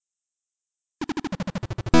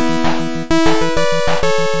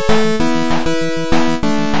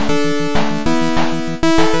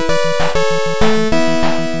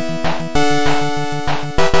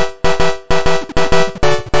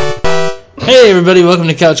Hey everybody, welcome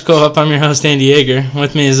to Couch Co-op. I'm your host Andy Yeager.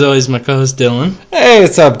 With me as always my co-host Dylan. Hey,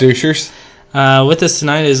 what's up, douchers? With us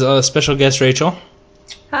tonight is a special guest Rachel.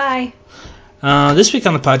 Hi. This week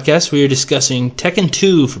on the podcast we are discussing Tekken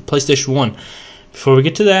 2 for PlayStation 1. Before we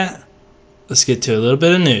get to that, let's get to a little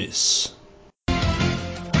bit of news.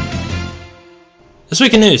 This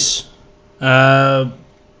week in news.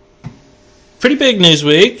 Pretty big news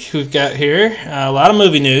week we've got here. A lot of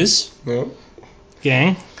movie news. Yep.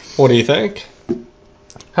 Gang. What do you think?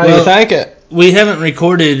 How do you think it? We haven't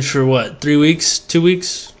recorded for what, 3 weeks? 2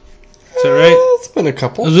 weeks? Is that right? It's been a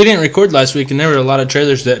couple. We didn't record last week and there were a lot of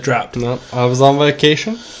trailers that dropped. No, I was on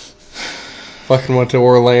vacation. Fucking went to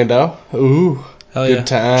Orlando. Ooh. Hell good yeah.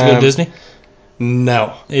 time. Did you go to Disney?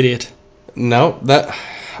 No. Idiot. No, that...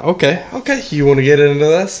 Okay. You want to get into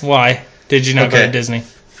this? Why did you not go to Disney?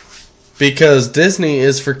 Because Disney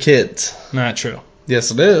is for kids. Not true.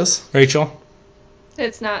 Yes, it is. Rachel?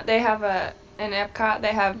 It's not. They have in Epcot, they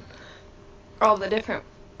have all the different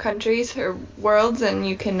countries or worlds, and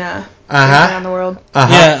you can go around the world.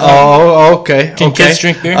 Yeah. Okay. Can kids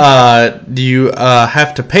drink beer? Do you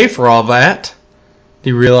have to pay for all that?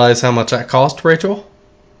 Do you realize how much that cost, Rachel?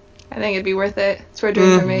 I think it'd be worth it. It's where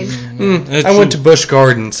dreams are made. I went to Busch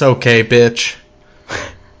Gardens. Okay, bitch.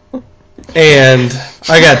 And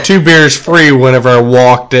I got 2 beers free whenever I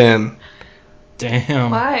walked in.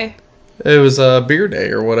 Damn. Why? It was a beer day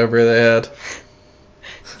or whatever they had.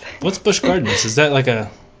 What's Busch Gardens? Is that like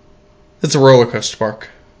a... It's a roller coaster park.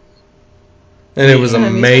 And it was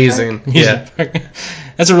amazing. Yeah.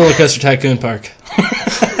 That's a roller coaster tycoon park.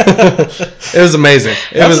 It was amazing.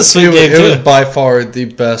 That was a sweet game, it too. was by far the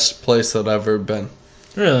best place that I've ever been.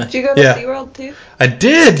 Really? Did you go to SeaWorld too? I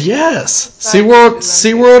did, yes. Sorry.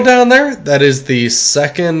 SeaWorld down there, that is the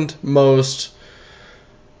second most,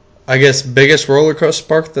 I guess, biggest roller coaster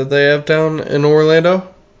park that they have down in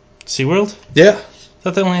Orlando. SeaWorld? Yeah. I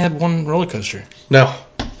thought they only had one roller coaster. No.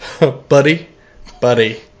 Buddy. Did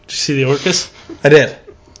you see the orcas? I did.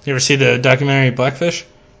 You ever see the documentary Blackfish?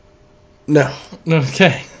 No.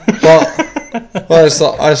 Okay. Well, I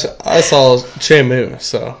saw Shamu,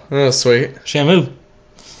 so that was sweet. Shamu.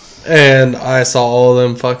 And I saw all of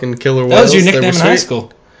them fucking killer whales. That was your They nickname were in high sweet.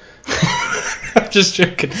 school. I'm just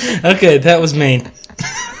joking. Okay, that was mean.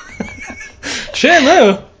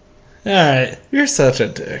 Shamu. Alright. You're such a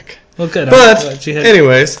dick. Well, good. But,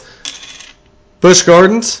 anyways, Busch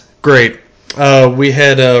Gardens, great. We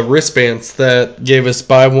had wristbands that gave us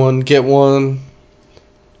buy one, get one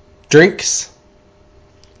drinks.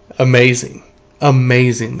 Amazing.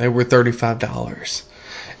 They were $35.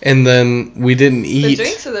 And then we didn't eat. The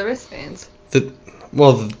drinks or the wristbands?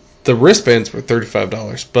 The wristbands were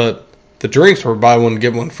 $35, but the drinks were buy one,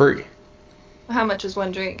 get one free. How much is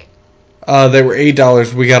one drink? They were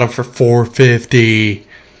 $8. We got them for $4.50.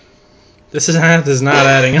 This is not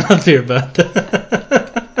adding up here, bud.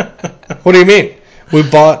 What do you mean? We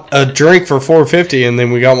bought a drink for $4.50 and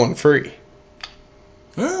then we got one free.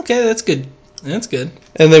 Okay, that's good.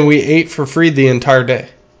 And then we ate for free the entire day.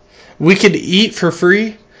 We could eat for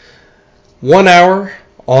free 1 hour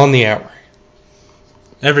on the hour.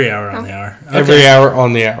 Every hour on the hour. Okay. Every hour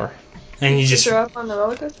on the hour. And you just throw up on the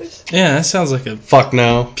roller coasters? Yeah, that sounds like a Fuck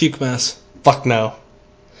no. puke mess. Fuck no.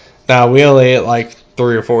 Nah, we only ate like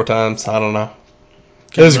 3 or 4 times. I don't know.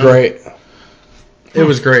 It was great. It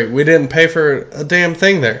was great. We didn't pay for a damn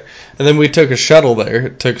thing there. And then we took a shuttle there.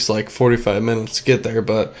 It took us like 45 minutes to get there,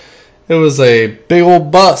 but it was a big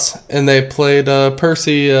old bus. And they played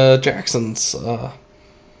Percy Jackson's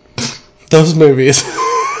those movies.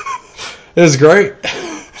 It was great.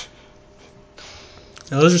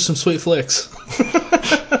 Now, those are some sweet flicks.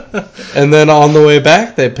 And then on the way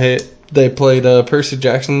back, they played Percy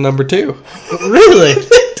Jackson number 2. Really?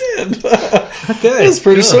 They did. Okay. It was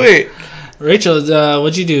pretty sweet. Rachel,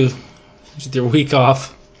 what'd you do with your week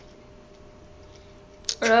off?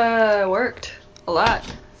 Worked a lot.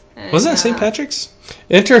 And, Wasn't it St. Patrick's?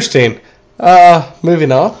 Interesting.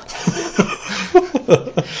 Moving on.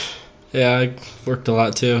 Yeah, I worked a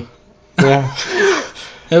lot too. Yeah.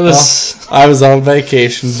 It was... Well, I was on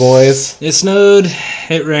vacation, boys. It snowed,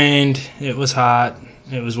 it rained, it was hot,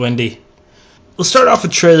 it was windy. We'll start off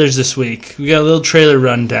with trailers this week. We got a little trailer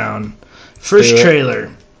rundown. First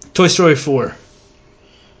trailer, Toy Story 4.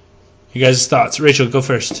 You guys' thoughts? Rachel, go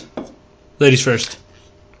first. Ladies first.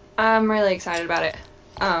 I'm really excited about it.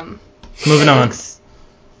 Moving on.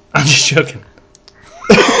 I'm just joking.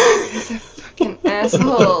 These are fucking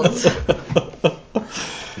assholes.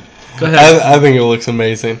 Go ahead. I think it looks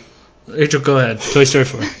amazing. Rachel, go ahead. Toy Story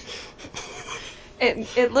 4.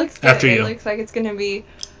 It looks good. After you. It looks like it's going to be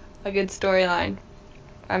a good storyline.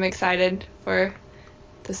 I'm excited for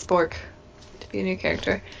the spork. to be a new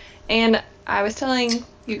character. And I was telling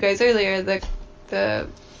you guys earlier, the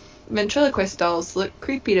ventriloquist dolls look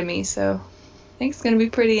creepy to me, so I think it's going to be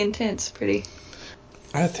pretty intense.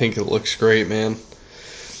 I think it looks great, man.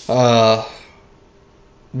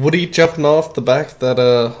 Woody jumping off the back of that,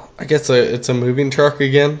 I guess it's a moving truck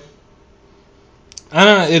again? I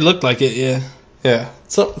don't know, it looked like it, yeah. Yeah,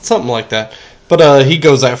 something like that. But he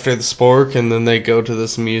goes after the spork, and then they go to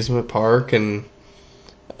this amusement park, and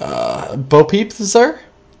Bo Peep is there?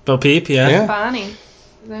 Bo Peep, yeah. Bonnie.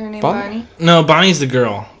 Is that her name, Bonnie? No, Bonnie's the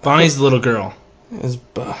girl. Bonnie's the little girl. Is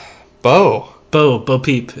Bo? Bo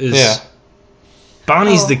Peep is... Yeah.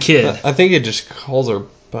 Bonnie's the kid. I think it just calls her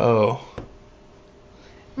Bo.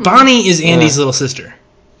 Bonnie is Andy's little sister.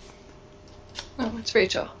 Oh, it's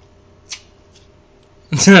Rachel.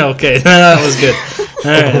 Okay, that was good.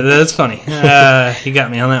 Alright, that's funny. You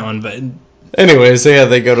got me on that one, but... Anyways, yeah,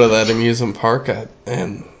 they go to that amusement park,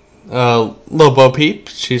 and little Bo Peep,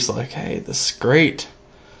 she's like, hey, this is great.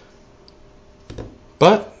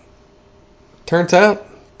 But, turns out,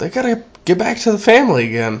 they gotta get back to the family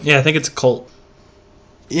again. Yeah, I think it's a cult.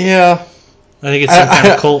 Yeah. I think it's some kind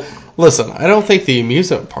of cult. Listen, I don't think the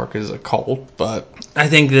amusement park is a cult, but... I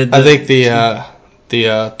think that... I think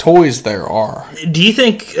the toys there are. Do you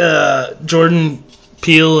think Jordan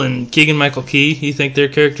Peele and Keegan-Michael Key, you think their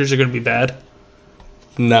characters are going to be bad?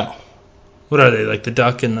 No. What are they, like the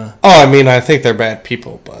duck and the... Oh, I mean, I think they're bad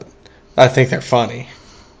people, but I think they're funny.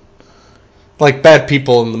 Like bad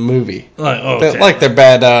people in the movie. Okay. They're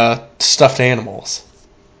bad stuffed animals.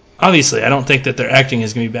 Obviously, I don't think that their acting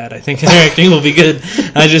is going to be bad. I think their acting will be good.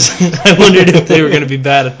 I wondered if they were going to be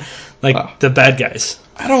bad, like the bad guys.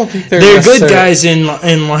 I don't think they're good guys in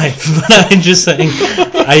life, but I'm just saying,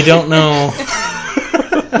 I don't know.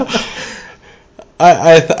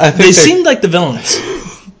 I think they seemed like the villains.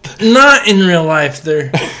 Not in real life.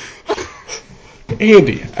 They're...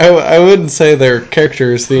 Andy, I wouldn't say their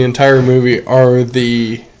characters the entire movie are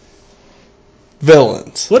the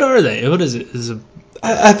villains. What are they? What is it?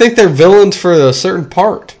 I think they're villains for a certain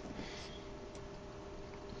part.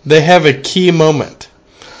 They have a key moment.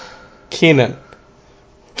 Keegan.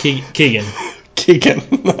 Keegan.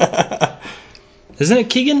 Isn't it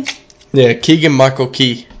Keegan? Yeah, Keegan-Michael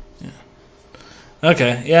Key. Yeah.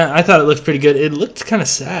 Okay, yeah, I thought it looked pretty good. It looked kind of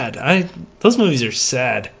sad. Those movies are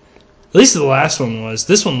sad. At least the last one was.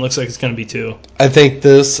 This one looks like it's going to be too. I think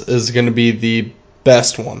this is going to be the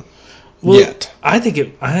best one yet. I think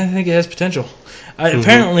it has potential.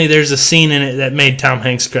 Apparently, there's a scene in it that made Tom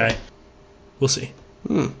Hanks cry. We'll see.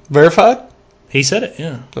 Verified? He said it.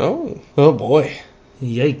 Yeah. Oh boy.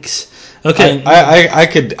 Yikes. Okay.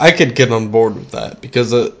 I could get on board with that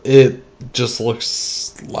because it just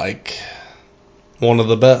looks like one of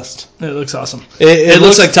the best. It looks awesome. It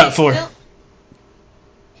looks like top 4.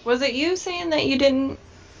 Was it you saying that you didn't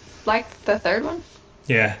like the third one?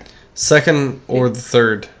 Yeah. Second or the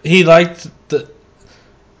third? He liked the...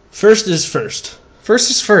 First is first. First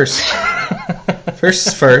is first. First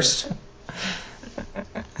is first.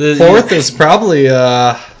 Fourth is probably,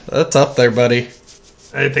 that's up there, buddy.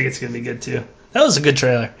 I think it's going to be good, too. That was a good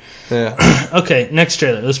trailer. Yeah. Okay, next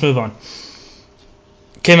trailer. Let's move on.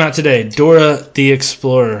 Came out today. Dora the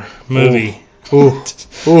Explorer movie. Ooh.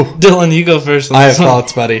 Dylan, you go first. I have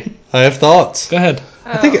thoughts, buddy. I have thoughts. Go ahead.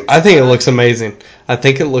 I think it looks amazing. I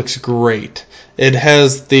think it looks great. It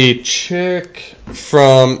has the chick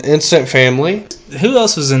from Instant Family. Who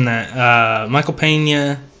else was in that? Michael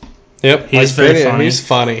Pena. Yep. He's very funny. He's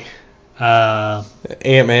funny.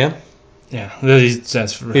 Ant-Man. Yeah,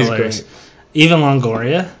 that's hilarious. Great. Eva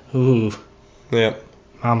Longoria. Ooh. Yep.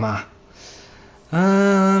 Mama.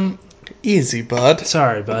 Easy, bud.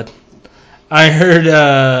 Sorry, bud. I heard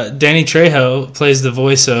Danny Trejo plays the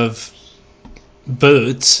voice of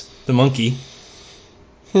Boots, the monkey.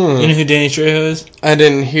 You know who Danny Trejo is? I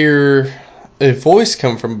didn't hear a voice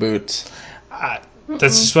come from Boots.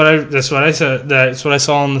 That's what I said. That's what I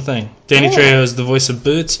saw on the thing. Danny Trejo is the voice of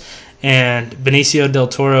Boots, and Benicio del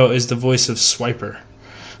Toro is the voice of Swiper.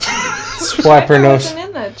 Swiper knows.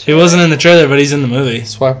 He wasn't in the trailer, but he's in the movie.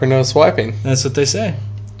 Swiper knows swiping. That's what they say.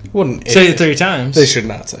 Wouldn't say it 3 times. They should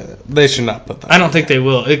not say that. They should not put that. I don't think they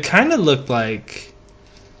will. It kind of looked like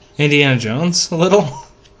Indiana Jones a little.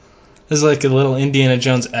 It's like a little Indiana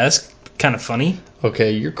Jones-esque, kind of funny.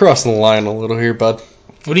 Okay, you're crossing the line a little here, bud.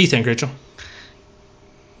 What do you think, Rachel?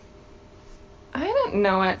 I don't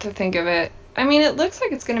know what to think of it. I mean, it looks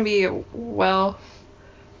like it's going to be well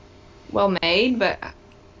made, but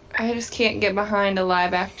I just can't get behind a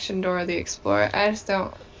live-action Dora the Explorer. I just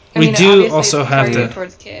don't. We do also have to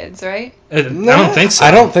towards kids, right? I don't think so.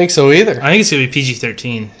 I don't think so either. I think it's gonna be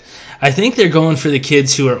PG-13. I think they're going for the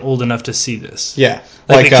kids who are old enough to see this. Yeah.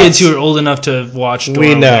 Like the kids us. who are old enough to watch Dora We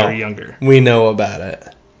when know. they were younger. We know about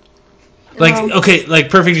it. Like, okay, like,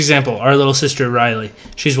 perfect example. Our little sister, Riley.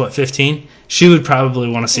 She's, 15? She would probably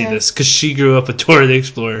want to see this because she grew up with Dora the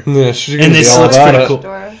Explorer. Yeah, she's And this looks pretty cool.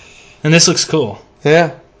 Dora. And this looks cool.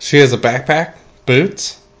 Yeah. She has a backpack,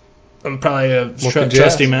 boots. Probably a Looking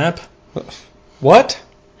trusty jazz. map. What?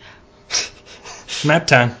 Map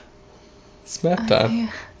time. It's map time.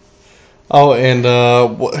 Yeah. Oh, and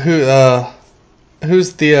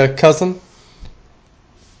who's the cousin?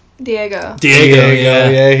 Diego. Diego, yeah.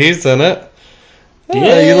 Yeah, he's in it.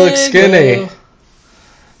 Yeah, you look skinny.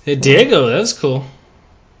 Hey, Diego, that's cool.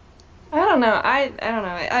 I don't know. I don't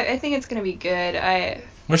know. I think it's gonna be good.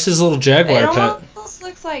 Where's his little It jaguar pet? almost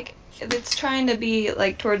looks like it's trying to be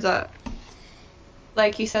like towards a,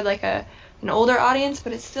 like you said, like an older audience,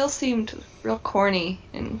 but it still seemed real corny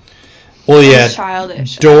and Well, yeah,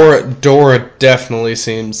 childish. Dora definitely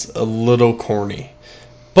seems a little corny,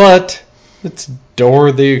 but it's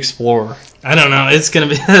Dora the Explorer. I don't know. It's gonna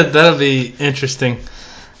be that'll be interesting.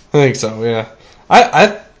 I think so. Yeah,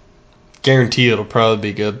 I guarantee it'll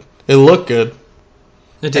probably be good. It looked good,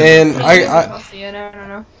 It did and look I'll see it. I don't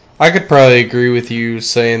know. I could probably agree with you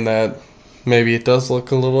saying that maybe it does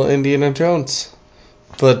look a little Indiana Jones,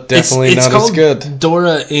 but definitely it's not called as good.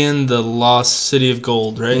 Dora and the Lost City of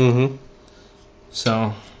Gold, right? Mm-hmm.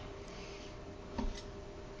 So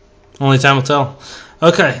only time will tell.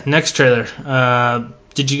 Okay, next trailer.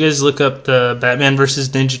 Did you guys look up the Batman versus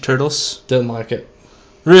Ninja Turtles? Didn't like it.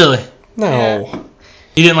 Really? No. Yeah.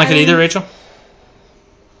 You didn't like it either, Rachel?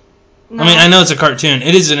 No. I mean, I know it's a cartoon.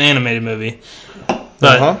 It is an animated movie.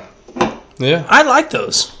 But Yeah. I like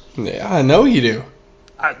those. Yeah, I know you do.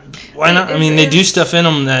 Why not? I mean, they do stuff in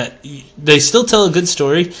them that they still tell a good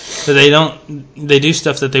story, but they don't. They do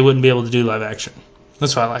stuff that they wouldn't be able to do live action.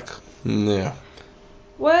 That's what I like. Yeah.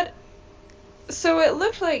 What? So it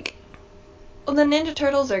looked like, well, the Ninja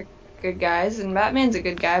Turtles are good guys, and Batman's a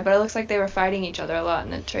good guy, but it looks like they were fighting each other a lot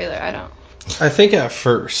in the trailer. I think at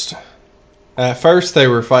first they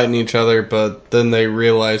were fighting each other, but then they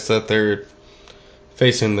realized that they're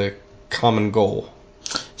facing the common goal.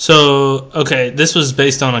 So, okay, this was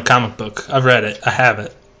based on a comic book. I've read it. I have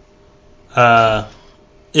it.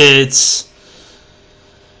 It's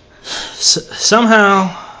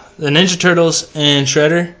somehow the Ninja Turtles and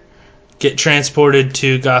Shredder get transported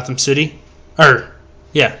to Gotham City.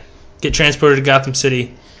 Get transported to Gotham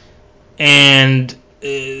City, and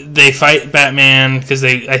they fight Batman because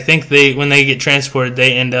I think when they get transported,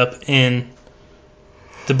 they end up in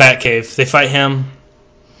the Batcave. They fight him,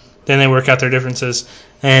 then they work out their differences,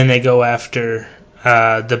 and they go after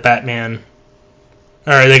the Batman,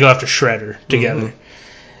 or they go after Shredder together. Mm-hmm.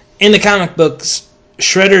 In the comic books,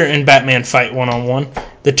 Shredder and Batman fight one-on-one.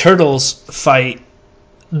 The Turtles fight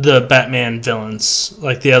the Batman villains,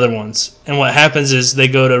 like the other ones. And what happens is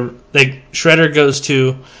Shredder goes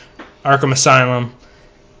to Arkham Asylum,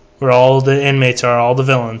 where all the inmates are, all the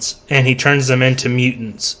villains, and he turns them into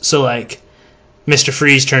mutants. So, like, Mr.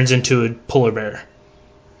 Freeze turns into a polar bear,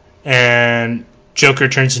 and Joker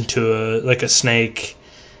turns into a snake.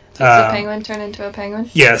 Does the penguin turn into a penguin?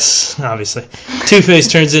 Yes, obviously. Two-Face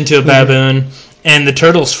turns into a baboon, and the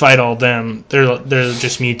Turtles fight all them. They're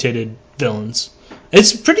just mutated villains.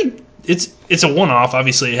 It's pretty. It's a one-off.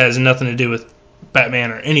 Obviously, it has nothing to do with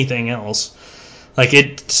Batman or anything else. Like,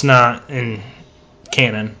 it's not in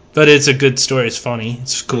canon, but it's a good story. It's funny.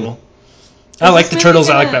 It's cool. I like the Turtles.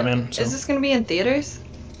 I like Batman. So. Is this going to be in theaters?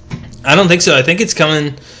 I don't think so. I think it's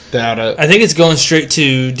coming. Doubt it. I think it's going straight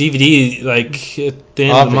to DVD, like at the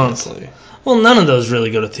end Obviously. of the month. Well, none of those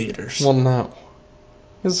really go to theaters. Well, no.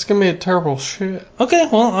 This is gonna be a terrible shit. Okay,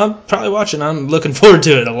 well, I'll probably watch it. I'm looking forward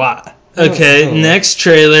to it a lot. Okay, next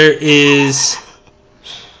trailer is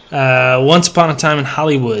Once Upon a Time in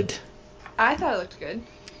Hollywood. I thought it looked good.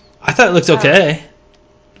 I thought it looked okay.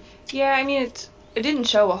 Yeah, I mean, it didn't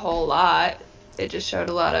show a whole lot. It just showed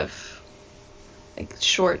a lot of, like,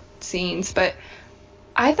 short scenes. But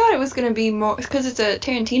I thought it was going to be more, because it's a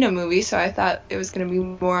Tarantino movie, so I thought it was going to be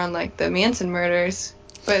more on, like, the Manson murders.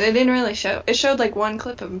 But it didn't really show. It showed, like, one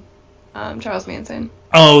clip of Charles Manson.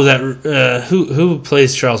 Oh, that who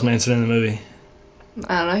plays Charles Manson in the movie?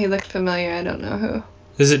 I don't know. He looked familiar. I don't know who.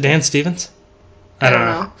 Is it Dan Stevens? I don't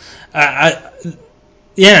know.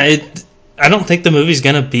 I don't think the movie's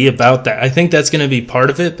gonna be about that. I think that's gonna be part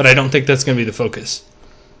of it, but I don't think that's gonna be the focus.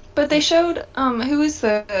 But they showed who's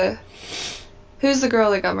the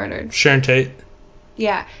girl that got murdered? Sharon Tate.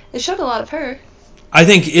 Yeah, they showed a lot of her. I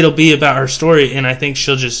think it'll be about her story, and I think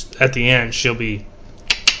she'll just at the end she'll be.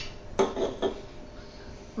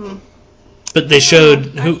 But they showed,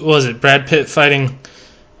 who was it? Brad Pitt fighting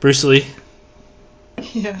Bruce Lee.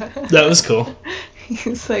 Yeah. That was cool.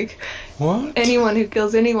 He's like, What? anyone who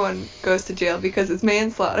kills anyone goes to jail because it's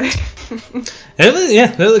manslaughter.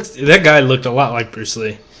 That guy looked a lot like Bruce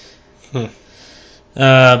Lee. But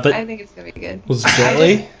I think it's gonna be good. Was it Jet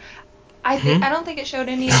Li? I don't think it showed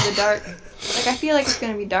any of the dark. Like, I feel like it's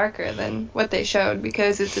gonna be darker than what they showed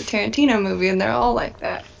because it's a Tarantino movie and they're all like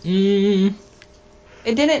that. It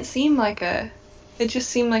didn't seem like a. It just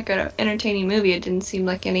seemed like an entertaining movie. It didn't seem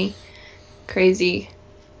like any crazy.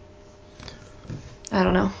 I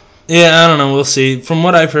don't know. yeah, I don't know. We'll see. From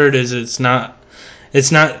what I've heard, is it's not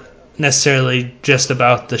necessarily just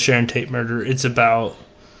about the Sharon Tate murder. It's about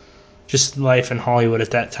just life in Hollywood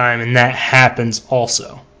at that time, and that happens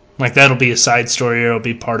also. Like, that'll be a side story or it'll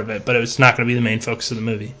be part of it, but it's not going to be the main focus of the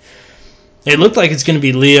movie. It looked like it's going to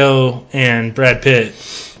be Leo and Brad Pitt,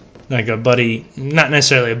 like a buddy, not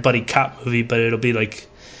necessarily a buddy cop movie, but it'll be like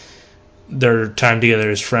their time together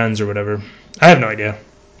as friends or whatever. I have no idea.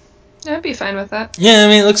 I'd be fine with that. Yeah, I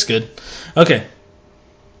mean, it looks good. Okay.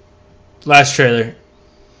 Last trailer.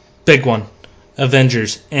 Big one.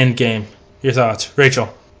 Avengers Endgame. Your thoughts.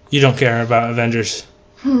 Rachel, you don't care about Avengers.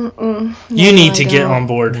 No, You need to I get don't. on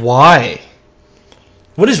board. Why?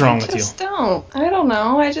 What is wrong with you? Just don't. I don't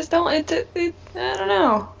know. I just don't. I don't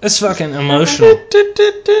know. It's fucking emotional.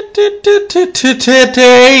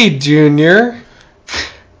 Hey, Junior.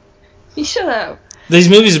 You shut up. These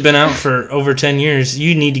movies have been out for over 10 years.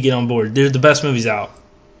 You need to get on board. They're the best movies out.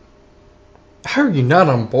 How are you not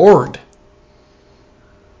on board?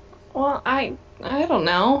 Well, I don't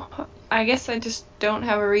know. I guess I just don't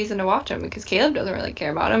have a reason to watch them because Caleb doesn't really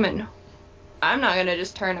care about them, and I'm not gonna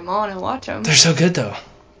just turn them on and watch them. They're so good, though.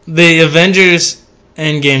 The Avengers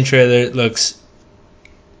Endgame trailer looks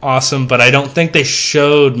awesome, but I don't think they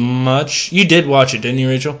showed much. You did watch it, didn't you,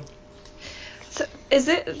 Rachel? So, is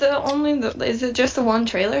it is it just the one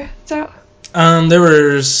trailer that's out? There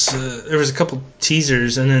was a couple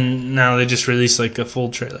teasers, and then now they just released like a full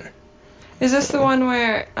trailer. Is this the one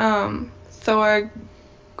where Thor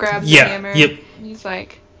grabs the hammer? Yep. He's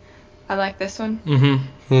like, I like this one.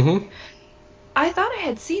 Mm-hmm. I thought I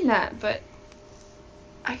had seen that, but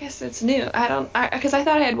I guess it's new. Because I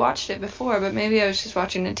thought I had watched it before, but maybe I was just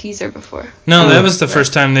watching a teaser before. No, that was the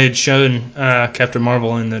first time they'd shown Captain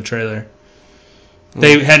Marvel in the trailer.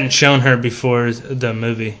 They hadn't shown her before the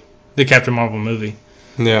movie, the Captain Marvel movie.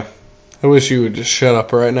 Yeah. I wish you would just shut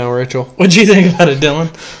up right now, Rachel. What'd you think about it, Dylan?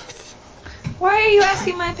 Why are you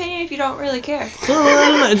asking my opinion if you don't really care? Well, I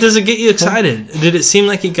don't know. Does it get you excited? Did it seem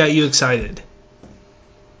like it got you excited?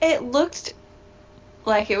 It looked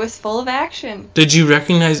like it was full of action. Did you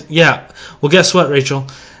recognize? Yeah. Well, guess what, Rachel?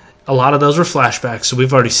 A lot of those were flashbacks, so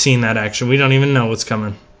we've already seen that action. We don't even know what's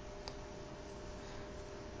coming.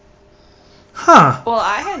 Huh. Well,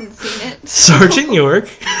 I hadn't seen it. Sergeant York.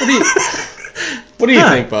 What do you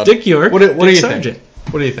think, bud? Dick York. What do you Sargent.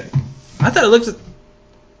 think? What do you think? I thought it looked.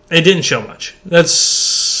 It didn't show much.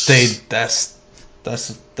 That's the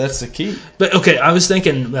key. But okay, I was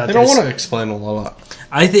thinking about They this. don't want to explain a lot.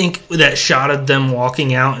 I think that shot of them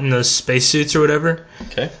walking out in those spacesuits or whatever.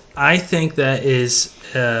 Okay. I think that is.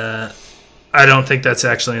 I don't think that's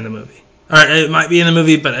actually in the movie. All right, it might be in the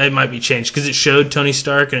movie, but it might be changed because it showed Tony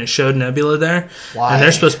Stark and it showed Nebula there, Why? and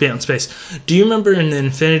they're supposed to be out in space. Do you remember in the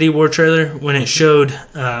Infinity War trailer when it showed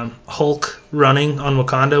Hulk running on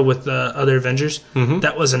Wakanda with the other Avengers? Mm-hmm.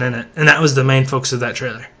 That wasn't in it, and that was the main focus of that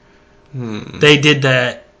trailer. Hmm. They did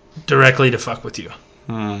that directly to fuck with you.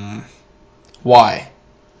 Why?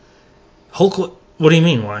 Hulk. What do you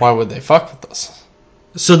mean? Why? Why would they fuck with us?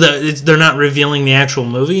 So they're not revealing the actual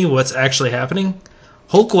movie, what's actually happening?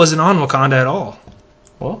 Hulk wasn't on Wakanda at all.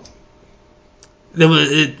 Well,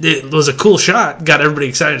 It was a cool shot, got everybody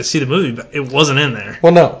excited to see the movie, but it wasn't in there.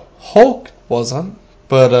 well, no, Hulk wasn't,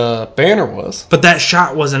 but Banner was. But that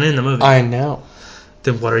shot wasn't in the movie. I know.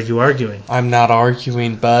 Then what are you arguing? I'm not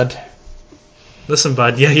arguing, bud. Listen,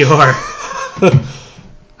 bud, yeah, you are.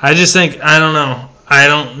 I just think, I don't know. I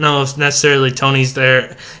don't know if necessarily Tony's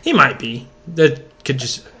there. He might be. That could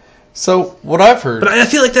just... So, what I've heard... But I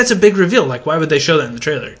feel like that's a big reveal. Like, why would they show that in the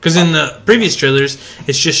trailer? Because in the previous trailers,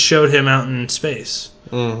 it's just showed him out in space.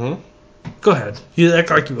 Mm-hmm. Go ahead. You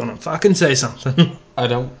act like you want to fucking say something. I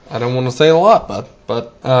don't want to say a lot, bud.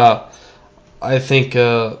 But I think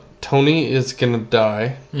Tony is going to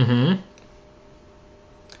die. Mm-hmm.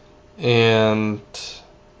 And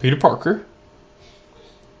Peter Parker.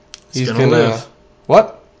 He's gonna live.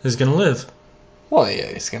 What? He's gonna live. Well, yeah,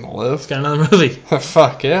 he's going to live. He's got another movie.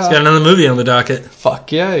 Fuck yeah. He's got another movie on the docket.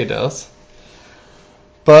 Fuck yeah, he does.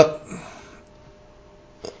 But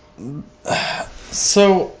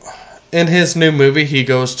so in his new movie, he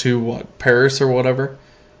goes to, what, Paris or whatever?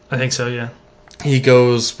 I think so, yeah. He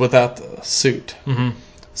goes without the suit. Mm-hmm.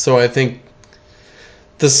 So I think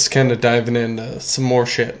this is kind of diving into some more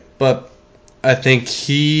shit. But I think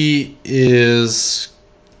he is...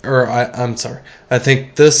 I'm sorry. I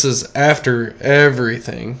think this is after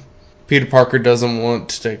everything. Peter Parker doesn't want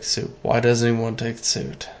to take the suit. Why doesn't he want to take the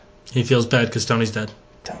suit? He feels bad because Tony's dead.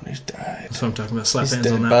 Tony's died. That's what I'm talking about. Slap He's hands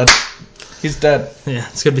dead, on that. bud. He's dead. Yeah,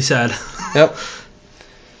 it's going to be sad. Yep.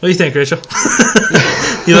 What do you think, Rachel?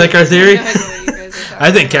 You like our theory? No idea what you guys are talking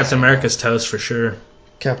I think about Captain right now. America's toast for sure.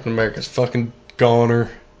 Captain America's fucking goner.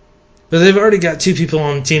 But they've already got 2 people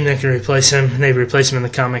on the team that can replace him, and they've replaced him in the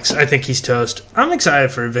comics. I think he's toast. I'm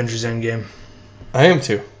excited for Avengers Endgame. I am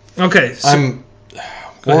too. Okay, so I'm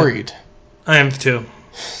worried. I am too.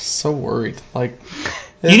 So worried. Like,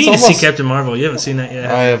 You need to see Captain Marvel. You haven't seen that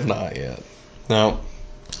yet. I have not yet. No.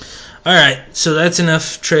 Alright, so that's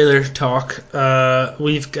enough trailer talk.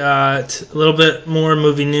 We've got a little bit more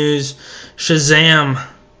movie news. Shazam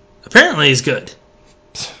apparently is good.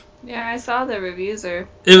 Yeah, I saw the reviews are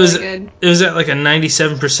It was good. It was at like a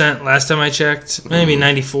 97% last time I checked. Maybe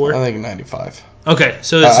 94. I think 95. Okay,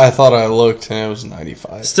 so it's I thought I looked and it was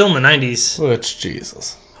 95. still in the 90s. Which,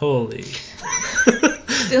 Jesus. Holy.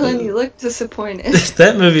 Dylan, you look disappointed.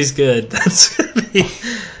 That movie's good. That's gonna be...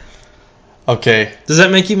 Okay. Does that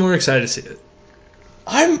make you more excited to see it?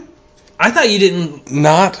 I thought you didn't...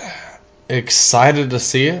 Not excited to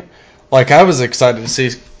see it. Like, I was excited to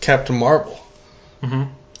see Captain Marvel.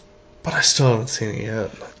 Mm-hmm. But I still haven't seen it yet.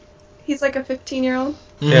 He's like a 15-year-old.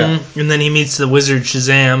 Yeah. And then he meets the wizard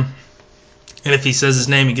Shazam. And if he says his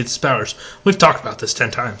name, he gets his powers. We've talked about this 10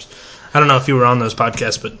 times. I don't know if you were on those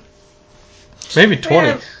podcasts, but... Maybe 20.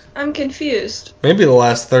 Yeah, I'm confused. Maybe the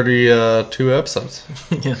last 32 episodes.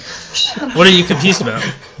 Yeah. What are you confused about?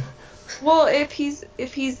 Well, if he's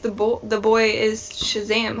the boy is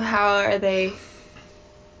Shazam, how are they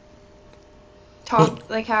talk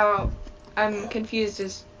like how I'm confused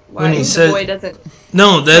as why When he the said- boy doesn't.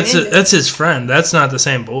 No, that's his friend. That's not the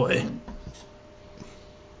same boy.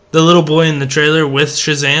 The little boy in the trailer with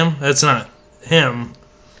Shazam, that's not him.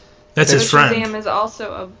 That's his So friend. Shazam is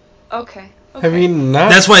also a okay. Have you not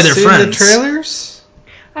That's why they're seen friends. the trailers?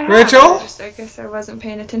 I have, Rachel? I guess I wasn't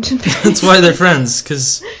paying attention. That's why they're friends,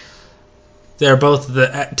 because they're both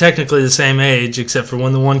technically the same age, except for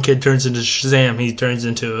when the one kid turns into Shazam, he turns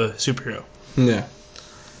into a superhero. Yeah.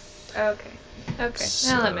 Okay. Okay.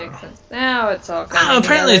 So- Now that makes sense. Now it's all coming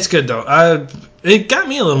Apparently together. it's good, though. It got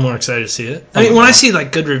me a little more excited to see it. I mean, when I see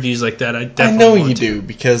like good reviews like that, I I definitely know want you to. do,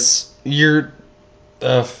 because you're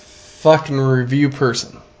a fucking review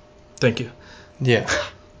person. Thank you. Yeah.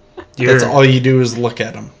 You're, That's all you do is look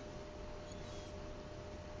at them.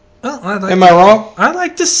 Well, I like Am I wrong? I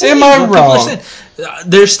like to see Am I what people are wrong? saying.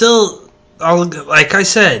 They're still, like I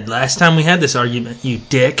said last time we had this argument, you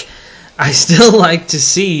dick. I still like to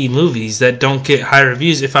see movies that don't get high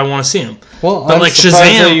reviews if I want to see them. Well, But I'm like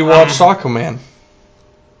surprised Shazam, that you watched Aquaman.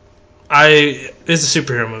 It's a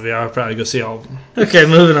superhero movie. I'll probably go see all of them. Okay,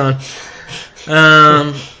 moving on.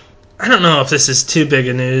 I don't know if this is too big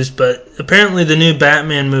a news, but apparently the new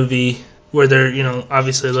Batman movie, where they're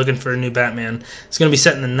obviously looking for a new Batman, it's going to be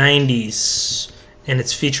set in the 90s, and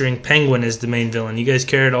it's featuring Penguin as the main villain. You guys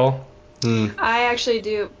care at all? I actually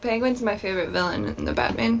do. Penguin's my favorite villain in the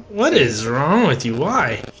Batman. What is wrong with you?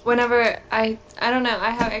 Why? Whenever I don't know. I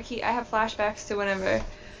have flashbacks to whenever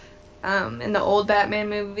in the old Batman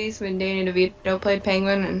movies when Danny DeVito played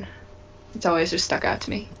Penguin, and it's always just stuck out to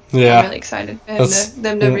me. Yeah. I'm really excited for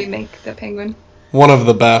them to remake the Penguin. One of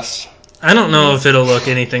the best. I don't know if it'll look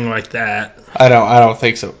anything like that. I don't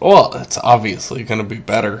think so. Well, it's obviously going to be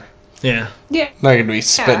better. Yeah. Yeah. Not going to be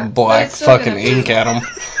spitting but black it's still fucking gonna be- ink at them.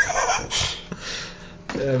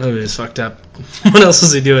 That movie is fucked up. What else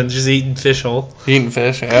is he doing? Just eating fish hole? Eating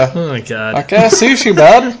fish, yeah. Oh my god. Okay, sushi,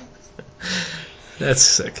 bud. That's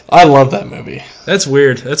sick. I love that movie. That's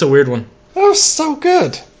weird. That's a weird one. That was so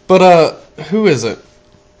good. But, who is it?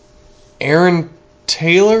 Aaron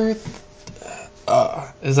Taylor?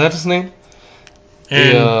 Is that his name?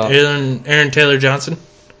 Aaron Taylor Johnson,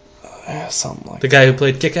 Yeah, something like the guy who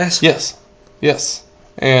played Kick-Ass. Yes.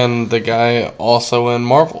 And the guy also in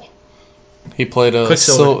Marvel. He played a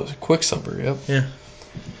Quicksilver. Quicksilver, yep. Yeah.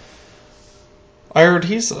 I heard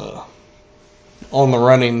he's on the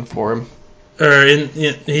running for him.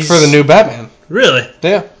 He's For the new Batman. Really?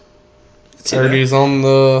 Yeah. See I heard that. he's on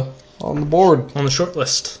the board. On the short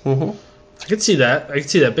list. Mm-hmm. I could see that. I could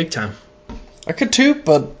see that big time. I could too,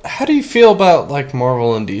 but how do you feel about like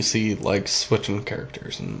Marvel and DC like switching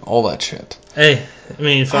characters and all that shit? Hey, I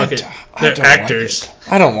mean, fuck it. I They're don't actors. Like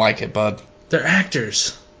it. I don't like it, bud. They're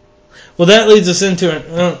actors. Well, that leads us into it.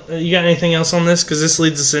 You got anything else on this? Because this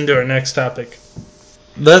leads us into our next topic.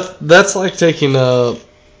 That's like taking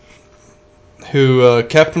who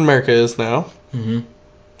Captain America is now. Mm-hmm.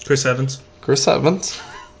 Chris Evans. Chris Evans.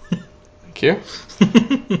 Thank you.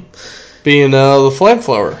 Being the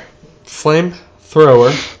flamethrower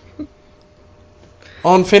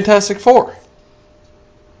on Fantastic Four.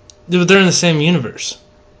 But they're in the same universe.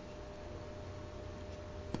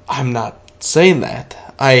 I'm not saying that.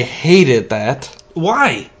 I hated that.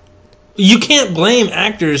 Why? You can't blame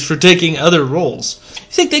actors for taking other roles.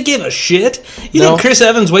 You think they give a shit? You think Chris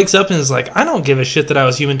Evans wakes up and is like, I don't give a shit that I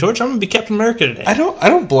was Human Torch. I'm gonna be Captain America today. I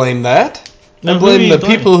don't blame that. No, I blame the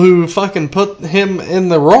people who fucking put him in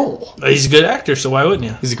the role. He's a good actor, so why wouldn't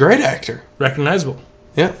you? He's a great actor. Recognizable.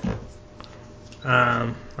 Yeah.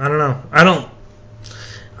 I don't know.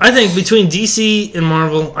 I think between DC and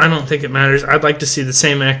Marvel, I don't think it matters. I'd like to see the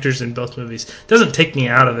same actors in both movies. It doesn't take me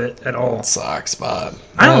out of it at all. It sucks, bud.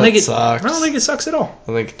 I don't think it sucks. I don't think it sucks at all.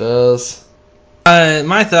 I think it does.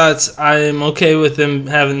 My thoughts, I'm okay with them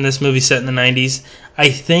having this movie set in the 90s. I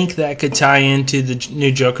think that could tie into the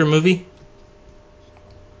new Joker movie.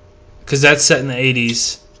 Because that's set in the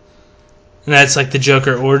 80s. And that's like the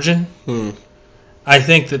Joker origin. I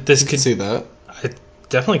think that this could... see that. I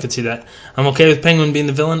definitely could see that. I'm okay with Penguin being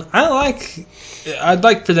the villain. I'd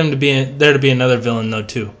like for them to be there to be another villain though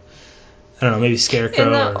too. I don't know, maybe Scarecrow.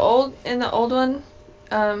 In the old one,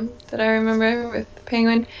 that I remember with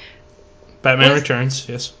Penguin. Batman Returns,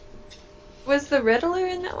 yes. Was the Riddler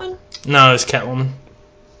in that one? No, it was Catwoman.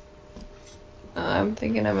 I'm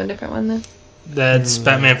thinking of a different one then. That's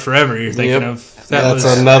Batman Forever. You're thinking of. That's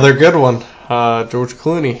another good one. George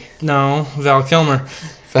Clooney. No, Val Kilmer.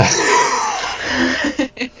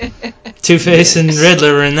 Two-Face and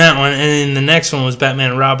Riddler were in that one, and then the next one was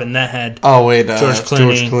Batman and Robin. That had George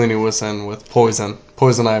Clooney was in with Poison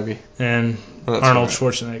Ivy. And Arnold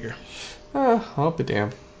Schwarzenegger. I'll be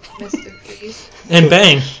damned. Mr. Freeze. And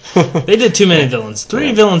Bang. They did too many villains.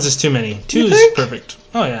 3 villains is too many. 2 is perfect.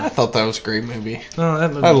 Oh, yeah. I thought that was a great movie. Oh,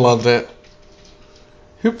 that movie. I loved it.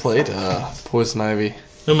 Who played Poison Ivy?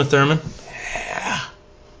 Uma Thurman. Yeah.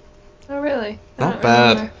 Oh, really? Not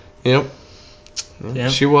bad. Yep.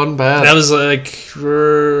 She wasn't bad. That was like,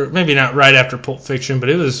 maybe not right after Pulp Fiction, but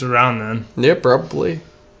it was around then. Yeah, probably.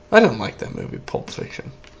 I didn't like that movie, Pulp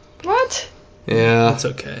Fiction. What? Yeah. That's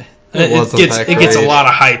okay. It gets a lot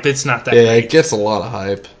of hype. It's not that great. It gets a lot of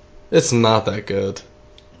hype. It's not that good.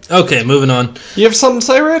 Okay, moving on. You have something to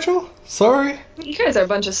say, Rachel? Sorry? You guys are a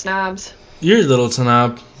bunch of snobs. You're a little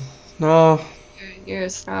snob. No. You're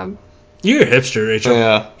a snob. You're a hipster, Rachel.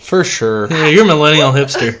 Yeah, for sure. Yeah, you're a millennial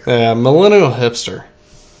hipster. Yeah, millennial hipster.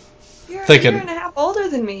 You're a year and a half older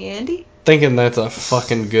than me, Andy. Thinking that's a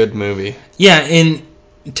fucking good movie. Yeah,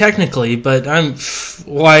 technically, but I'm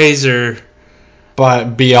wiser.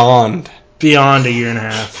 But beyond a year and a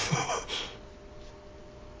half.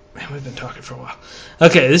 Man, we've been talking for a while.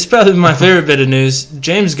 Okay, this is probably my favorite bit of news.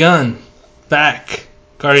 James Gunn, back.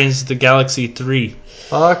 Guardians of the Galaxy 3.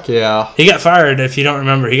 Fuck yeah. He got fired, if you don't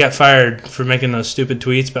remember. He got fired for making those stupid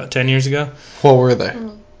tweets about 10 years ago. What were they?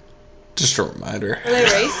 Just a reminder. Were they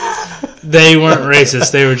racist? They weren't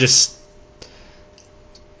racist. They were just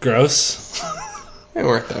gross. They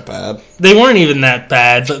weren't that bad. They weren't even that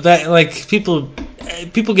bad, but people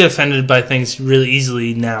get offended by things really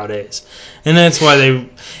easily nowadays. And that's why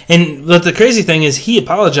but the crazy thing is he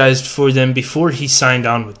apologized for them before he signed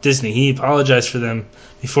on with Disney. He apologized for them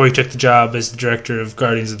before he took the job as the director of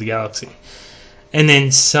Guardians of the Galaxy. And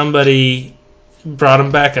then somebody brought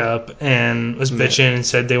him back up and was bitching and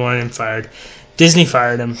said they wanted him fired. Disney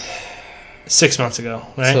fired him 6 months ago,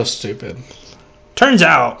 right? So stupid. Turns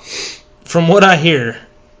out, from what I hear,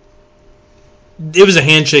 it was a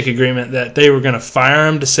handshake agreement that they were going to fire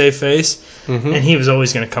him to save face, and he was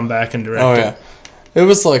always going to come back and direct it. It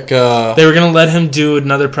was like... They were going to let him do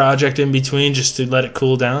another project in between just to let it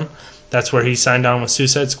cool down. That's where he signed on with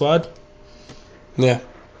Suicide Squad. Yeah.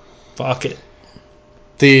 Fuck it.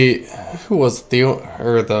 Who was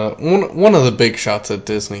one of the big shots at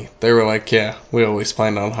Disney? They were like, yeah, we always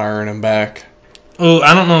planned on hiring him back. Oh,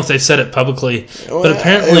 I don't know if they said it publicly, but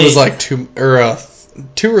apparently it was like 2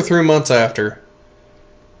 or 3 months after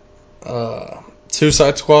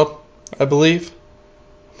Suicide Squad, I believe.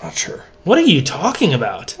 I'm not sure. What are you talking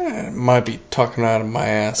about? I might be talking out of my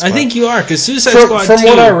ass. I think you are, because Suicide Squad 2... From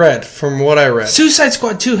what I read. Suicide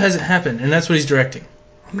Squad 2 hasn't happened, and that's what he's directing.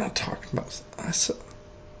 I'm not talking about...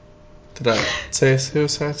 Did I say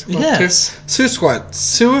Suicide Squad 2? Yes. Suicide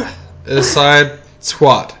Squad.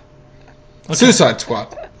 Okay. Suicide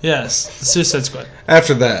Squad. Yes, the Suicide Squad.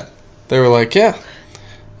 After that, they were like, yeah,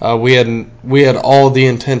 we had all the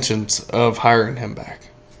intentions of hiring him back.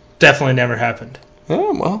 Definitely never happened.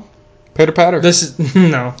 Oh, well, pitter patter. This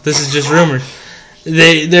is just rumors.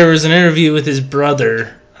 There was an interview with his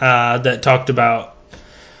brother that talked about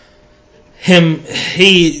him.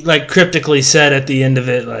 He like cryptically said at the end of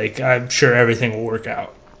it, like, I'm sure everything will work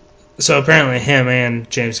out. So apparently him and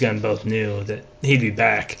James Gunn both knew that he'd be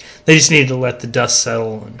back. They just needed to let the dust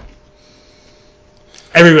settle. And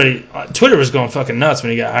everybody, Twitter was going fucking nuts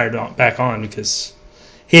when he got hired back on because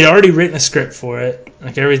he'd already written a script for it.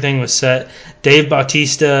 Like, everything was set. Dave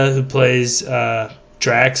Bautista, who plays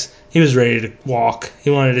Drax, he was ready to walk. He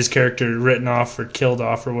wanted his character written off or killed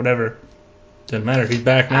off or whatever. Doesn't matter. He's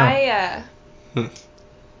back now.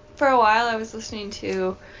 For a while, I was listening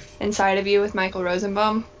to Inside of You with Michael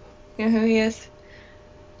Rosenbaum. You know who he is?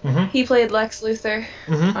 Mm-hmm. He played Lex Luthor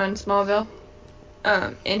Mm-hmm. on Smallville.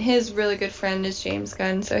 And his really good friend is James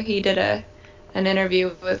Gunn, so he did an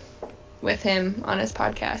interview with him on his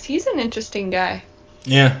podcast. He's an interesting guy.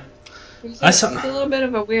 Yeah. He's a little bit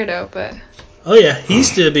of a weirdo, but... Oh, yeah. He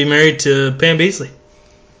used to be married to Pam Beesly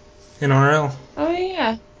in RL. Oh,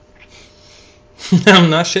 yeah. I'm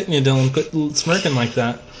not shitting you, Dylan. Quit smirking like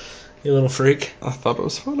that, you little freak. I thought it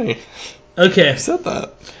was funny. Okay. You said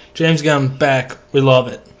that. James Gunn back. We love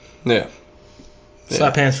it. Yeah.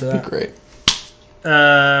 Slap hands for that. Great.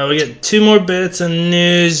 We get 2 more bits of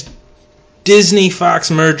news.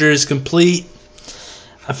 Disney-Fox merger is complete.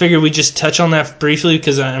 I figured we'd just touch on that briefly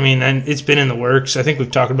because, it's been in the works. I think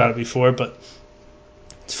we've talked about it before, but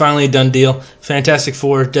it's finally a done deal. Fantastic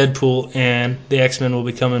Four, Deadpool, and the X-Men will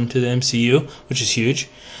be coming to the MCU, which is huge.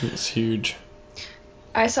 It's huge.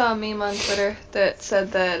 I saw a meme on Twitter that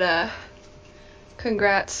said that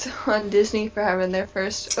congrats on Disney for having their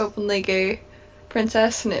first openly gay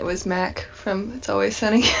princess, and it was Mac from It's Always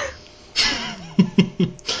Sunny.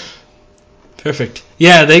 Perfect.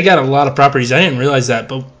 Yeah, they got a lot of properties. I didn't realize that,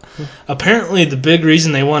 but apparently the big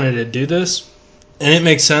reason they wanted to do this, and it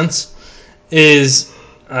makes sense, is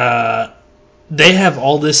they have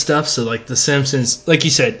all this stuff. So, like, The Simpsons, like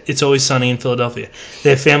you said, It's Always Sunny in Philadelphia.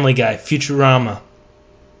 They have Family Guy, Futurama,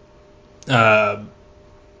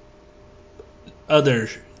 other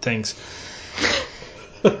things.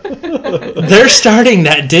 They're starting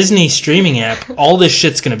that Disney streaming app. All this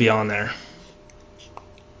shit's going to be on there.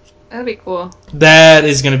 That'd be cool. That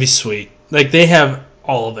is going to be sweet. Like, they have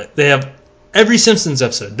all of it. They have every Simpsons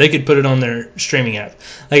episode. They could put it on their streaming app.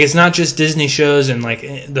 Like, it's not just Disney shows and, like,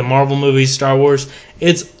 the Marvel movies, Star Wars.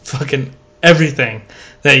 It's fucking everything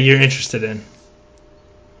that you're interested in.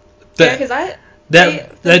 Yeah, because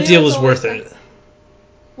that deal was worth it.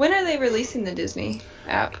 When are they releasing the Disney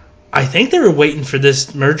app? I think they were waiting for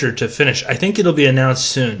this merger to finish. I think it'll be announced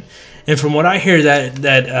soon. And from what I hear, that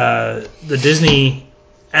the Disney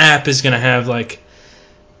app is going to have, like,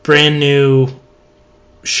 brand new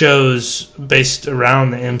shows based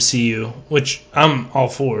around the MCU, which I'm all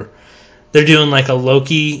for. They're doing, like, a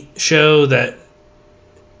Loki show that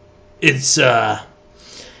it's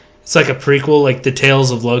like a prequel, like the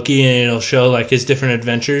Tales of Loki, and it'll show, like, his different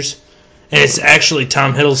adventures. And it's actually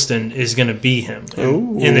Tom Hiddleston is going to be him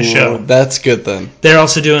in the show. That's good then. They're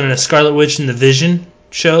also doing a Scarlet Witch and the Vision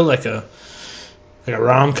show, like a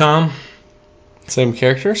rom-com. Same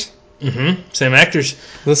characters? Mm-hmm. Same actors.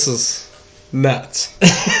 This is nuts.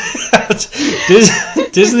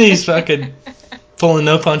 Disney's fucking pulling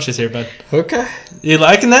no punches here, bud. Okay. You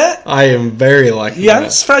liking that? I am very liking that. Yeah, I'm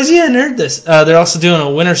surprised you hadn't heard this. They're also doing a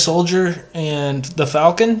Winter Soldier and the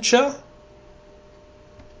Falcon show.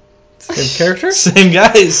 Same characters? Same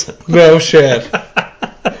guys. No shit.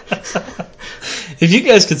 If you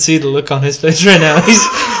guys could see the look on his face right now,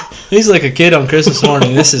 he's like a kid on Christmas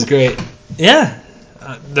morning. This is great. Yeah.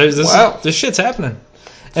 This shit's happening.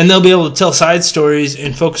 And they'll be able to tell side stories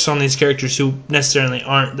and focus on these characters who necessarily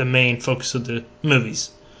aren't the main focus of the movies.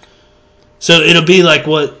 So it'll be like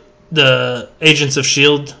what the Agents of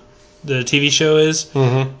S.H.I.E.L.D., the TV show is,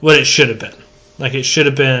 what it should have been. Like, it should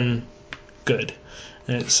have been good.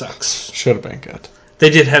 And it sucks. Should have been good. They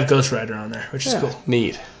did have Ghost Rider on there, which is cool.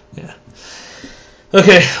 Neat. Yeah.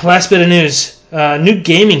 Okay, last bit of news. New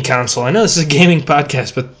gaming console. I know this is a gaming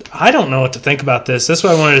podcast, but I don't know what to think about this. That's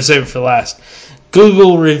why I wanted to save it for last.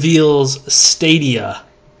 Google reveals Stadia,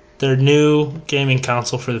 their new gaming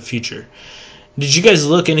console for the future. Did you guys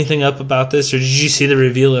look anything up about this, or did you see the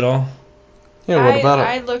reveal at all? Yeah, what about it?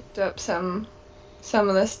 I looked up some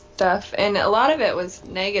of this stuff, and a lot of it was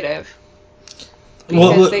negative.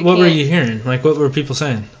 What were you hearing? Like, what were people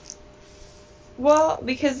saying? Well,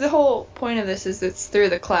 because the whole point of this is it's through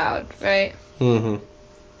the cloud, right? Mm-hmm.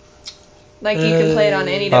 Like, you can play it on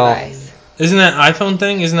any device. Isn't that an iPhone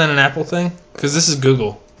thing? Isn't that an Apple thing? Because this is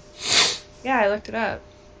Google. Yeah, I looked it up.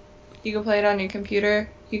 You can play it on your computer.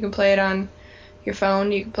 You can play it on your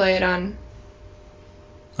phone. You can play it on.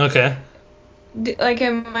 Okay. Like,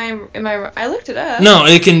 I looked it up. No,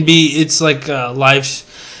 it can be. It's like live.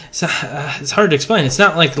 It's hard to explain. It's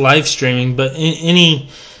not like live streaming, but any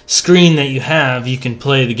screen that you have, you can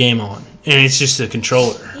play the game on, and it's just a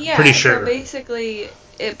controller. Yeah, Pretty sure. So basically,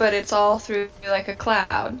 but it's all through like a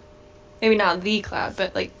cloud. Maybe not the cloud,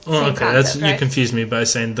 but like same concept, right? You confused me by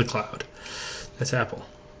saying the cloud. That's Apple.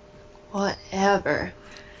 Whatever.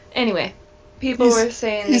 Anyway, people were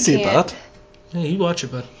saying they easy, can't. bud. Yeah, you watch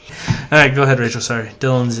it, bud. All right, go ahead, Rachel. Sorry,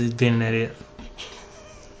 Dylan's being an idiot.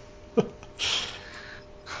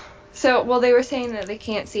 So, well, they were saying that they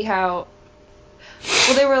can't see how.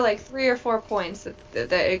 Well, there were like 3 or 4 points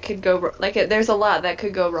that it could go. There's a lot that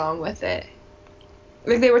could go wrong with it.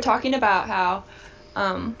 Like they were talking about how,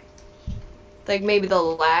 like maybe the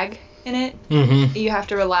lag in it. Mm-hmm. You have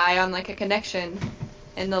to rely on like a connection,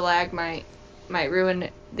 and the lag might ruin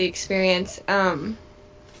the experience.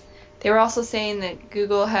 They were also saying that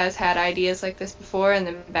Google has had ideas like this before and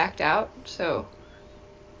then backed out, so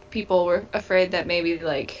people were afraid that maybe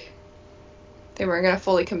like they weren't gonna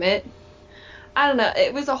fully commit. I don't know.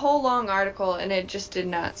 It was a whole long article, and it just did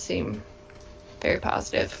not seem very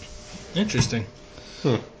positive. Interesting.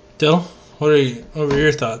 Dill, what were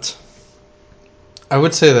your thoughts? I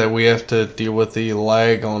would say that we have to deal with the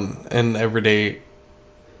lag on an everyday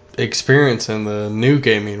experience in the new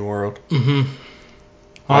gaming world. Mm-hmm.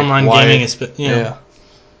 Like Online gaming is, yeah.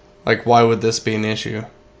 Like, why would this be an issue?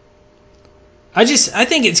 I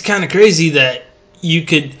think it's kind of crazy that you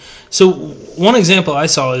could. So one example I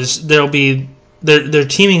saw is they're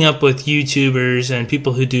teaming up with YouTubers and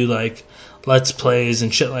people who do like Let's Plays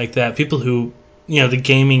and shit like that. People who, the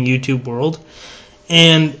gaming YouTube world,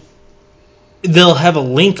 and they'll have a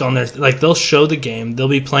link on their, like, they'll show the game, they'll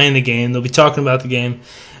be playing the game, they'll be talking about the game,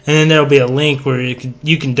 and then there'll be a link where you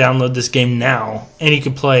can download this game now and you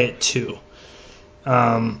can play it too,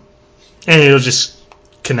 and it'll just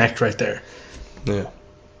connect right there. Yeah.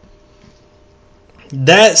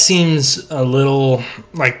 That seems a little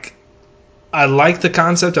like, I like the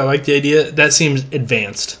concept, I like the idea. That seems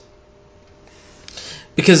advanced.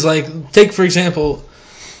 Because, like, take for example,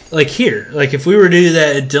 like here, like if we were to do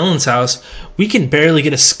that at Dylan's house, we can barely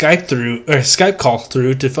get a Skype call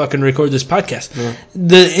through to fucking record this podcast. Yeah.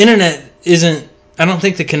 The internet isn't. I don't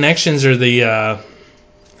think the connections are the.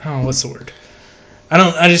 What's the word? I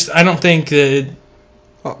don't think the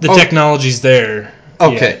technology's there.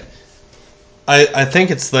 Okay. Yet. I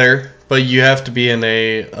think it's there, but you have to be in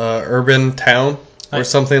a urban town or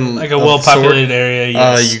something like a well-populated area.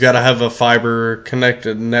 Yes. You got to have a fiber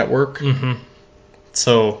connected network. Mm-hmm.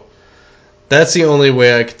 So that's the only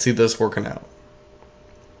way I could see this working out.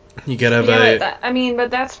 You gotta have but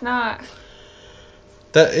that's not.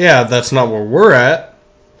 That's not where we're at.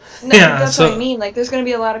 No, yeah, that's what I mean. Like, there's gonna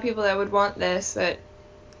be a lot of people that would want this that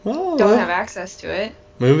don't have access to it.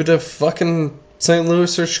 Move it to fucking St.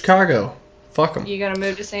 Louis or Chicago. Fuck them. You gonna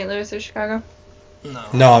move to St. Louis or Chicago?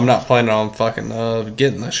 No, I'm not planning on fucking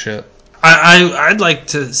getting this shit. I'd like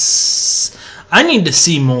to. I need to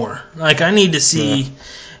see more. Like, I need to see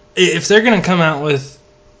if they're gonna come out with,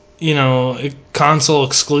 console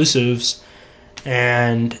exclusives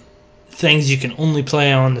and things you can only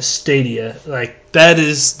play on the Stadia. Like,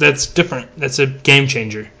 that's different. That's a game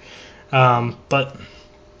changer. But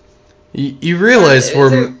you realize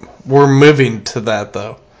we're moving to that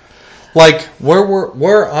though. Like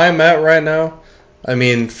where I'm at right now, I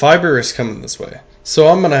mean, fiber is coming this way. So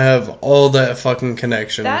I'm gonna have all that fucking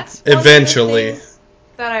connection eventually.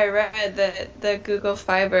 That I read that the Google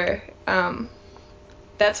Fiber,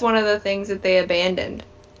 that's one of the things that they abandoned,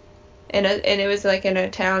 and it was like in a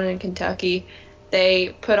town in Kentucky.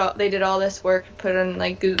 They did all this work to put on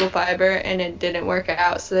like Google Fiber, and it didn't work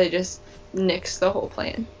out, so they just nixed the whole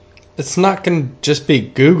plan. It's not gonna just be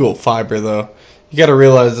Google Fiber though. You got to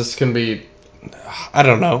realize this can be, I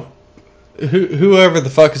don't know, whoever the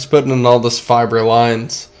fuck is putting in all this fiber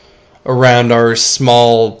lines around our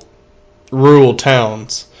small rural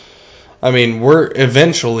towns. I mean, we're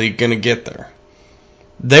eventually going to get there.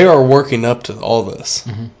 They are working up to all this.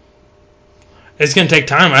 Mm-hmm. It's going to take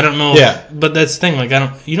time. I don't know. Yeah. But that's the thing. Like,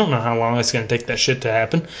 you don't know how long it's going to take that shit to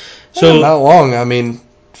happen. So not long. I mean,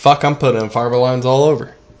 fuck, I'm putting in fiber lines all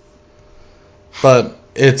over. But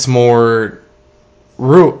it's more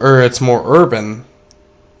it's more urban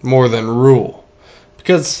more than rural.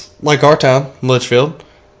 Because, like our town, Litchfield,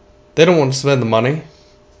 they don't want to spend the money.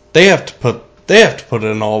 They have to put it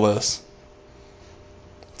in all this.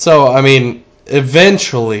 So, I mean,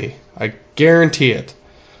 eventually, I guarantee it,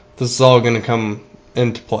 this is all going to come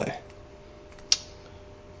into play.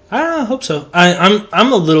 I don't know, I hope so.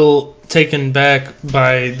 I'm a little taken back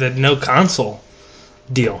by the no console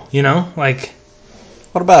deal, you know? Like,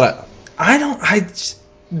 What about it?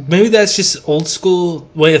 Maybe that's just old school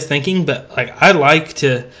way of thinking, but, like, I like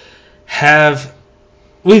to have...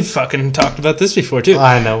 We've fucking talked about this before, too.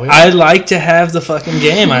 I know. I like to have the fucking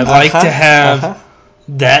game. I like to have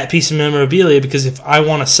that piece of memorabilia, because if I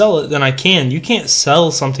want to sell it, then I can. You can't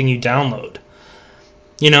sell something you download.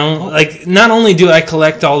 You know, like, not only do I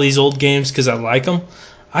collect all these old games because I like them,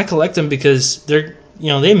 I collect them because they're, you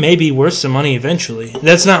know, they may be worth some money eventually.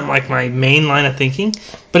 That's not like my main line of thinking,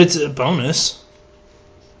 but it's a bonus.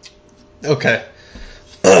 Okay.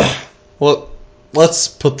 Well, let's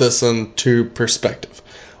put this into perspective.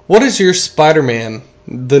 What is your Spider-Man,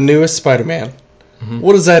 the newest Spider-Man,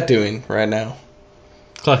 what is that doing right now?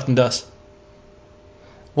 Collecting dust.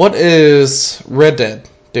 What is Red Dead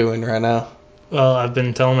doing right now? Well, I've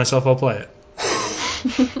been telling myself I'll play it.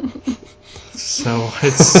 So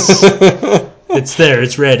it's there.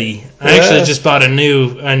 It's ready. I actually just bought a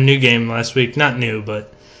new game last week. Not new,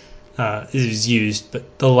 but it was used.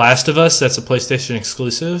 But The Last of Us, that's a PlayStation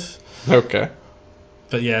exclusive. Okay.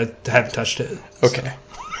 But yeah, I haven't touched it. Okay.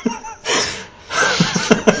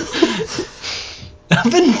 I've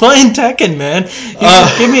been playing Tekken, man. You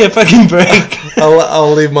just give me a fucking break.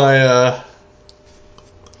 I'll leave my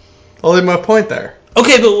point there.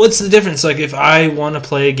 Okay, but what's the difference? Like, if I want to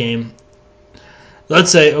play a game, let's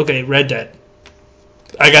say, okay, Red Dead.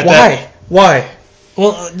 I got that. Why?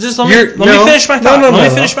 Well, just let me finish my thought. Let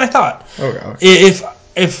me finish my thought. Okay.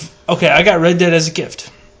 If I got Red Dead as a gift,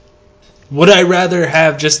 would I rather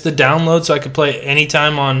have just the download so I could play it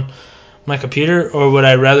anytime on my computer, or would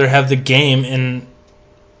I rather have the game and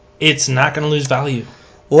it's not going to lose value?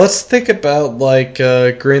 Let's think about like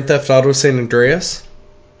Grand Theft Auto San Andreas.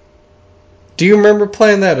 Do you remember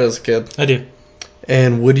playing that as a kid? I do.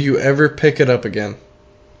 And would you ever pick it up again?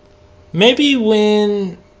 Maybe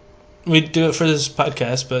when we do it for this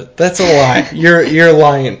podcast, but that's a lie. You're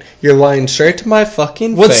lying. You're lying straight to my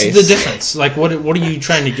fucking face. What's the difference? Like, what are you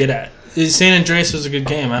trying to get at? San Andreas was a good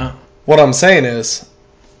game. What I'm saying is,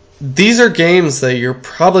 these are games that you're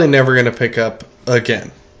probably never going to pick up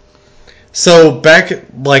again. So back,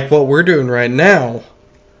 like what we're doing right now,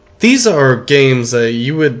 these are games that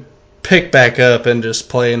you would pick back up and just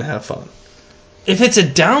play and have fun. If it's a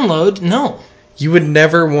download, no. You would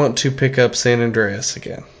never want to pick up San Andreas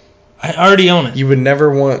again. I already own it. You would never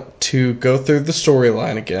want to go through the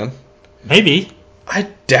storyline again. Maybe. I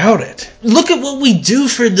doubt it. Look at what we do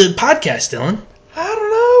for the podcast, Dylan. I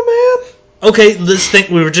don't know, man. Okay, let's think.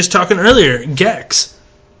 We were just talking earlier. Gex.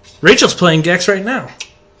 Rachel's playing Gex right now.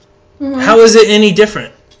 Mm-hmm. How is it any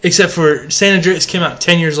different? Except for San Andreas came out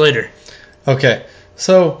 10 years later. Okay,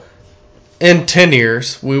 so in 10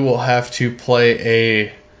 years, we will have to play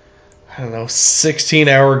a,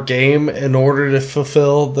 16-hour game in order to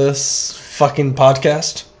fulfill this fucking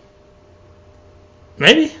podcast?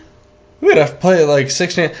 Maybe. We'd have to play it like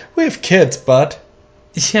 16. We have kids, bud.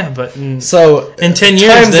 Yeah, but in 10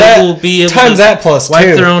 years, they will be able to that plus wipe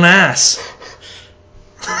 2. their own ass.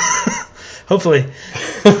 Hopefully.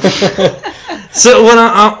 So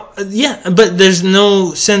but there's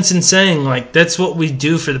no sense in saying like that's what we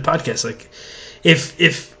do for the podcast. Like, if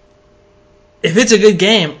it's a good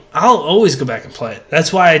game, I'll always go back and play it.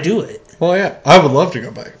 That's why I do it. Well, yeah, I would love to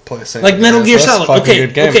go back and play San Like Metal Gear Solid. Okay,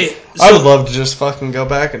 good game. Okay. So I would love to just fucking go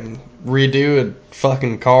back and redo a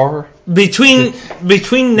fucking car. Between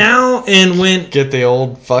now and when get the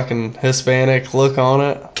old fucking Hispanic look on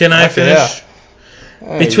it. Can I finish?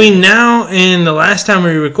 Yeah. Between now and the last time we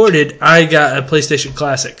recorded, I got a PlayStation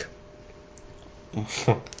Classic.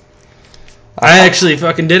 I actually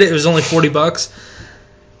fucking did it. It was only $40.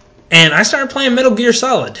 And I started playing Metal Gear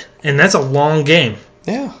Solid. And that's a long game.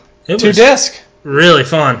 Yeah. It 2 disc. Really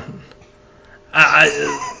fun.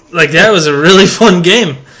 That was a really fun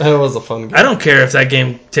game. That was a fun game. I don't care if that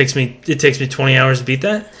game takes me 20 hours to beat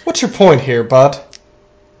that. What's your point here, bud?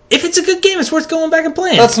 If it's a good game, it's worth going back and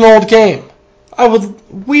playing. That's an old game.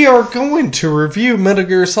 We are going to review Metal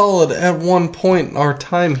Gear Solid at one point in our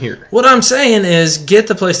time here. What I'm saying is, get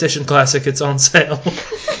the PlayStation Classic. It's on sale.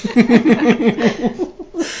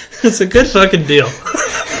 It's a good fucking deal.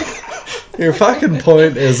 Your fucking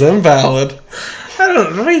point is invalid. I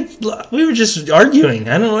don't know. We were just arguing.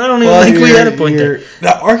 I don't even think we had a point there.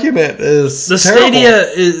 The argument is the terrible. Stadia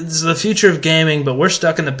is the future of gaming, but we're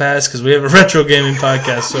stuck in the past because we have a retro gaming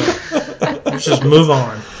podcast. So let's just move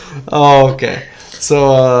on. Oh, okay.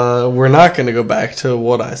 So we're not going to go back to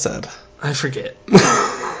what I said. I forget.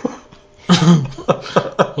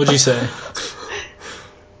 What'd you say?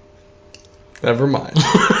 Never mind.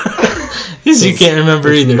 Because you can't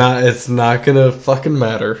remember either. It's not gonna fucking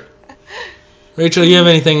matter. Rachel, you have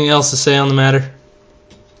anything else to say on the matter?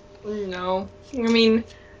 No. I mean,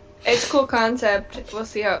 it's a cool concept. We'll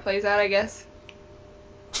see how it plays out, I guess.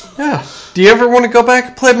 Yeah. Do you ever want to go back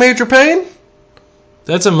and play Major Payne?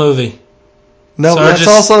 That's a movie. No, that's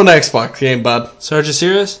also an Xbox game, bud. Sarge,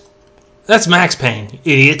 serious? That's Max Payne,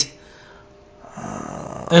 you idiot.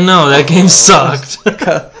 And no, that game sucked.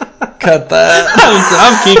 Cut that.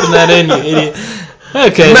 I'm keeping that in, you idiot.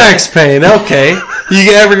 Okay. Max Payne, okay.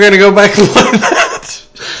 You ever gonna go back and play that?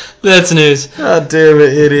 That's news. God damn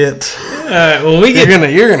it, idiot. Alright, well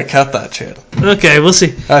You're gonna cut that shit. Okay, we'll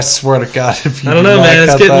see. I swear to God, if you I don't know, man.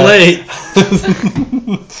 It's getting late.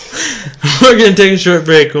 We're gonna take a short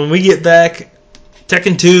break. When we get back,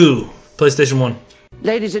 Tekken 2, PlayStation 1.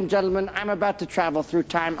 Ladies and gentlemen, I'm about to travel through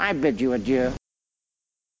time. I bid you adieu.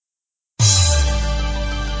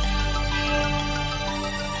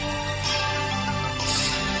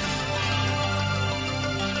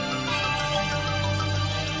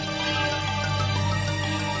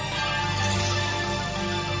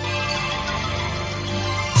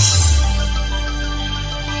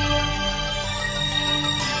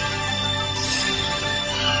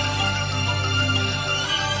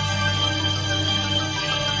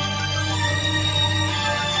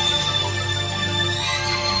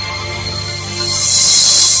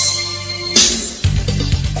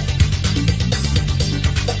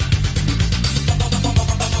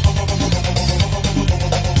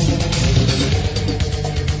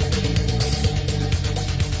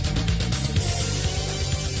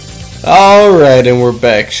 Alright, and we're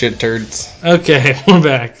back, shit turds. Okay, we're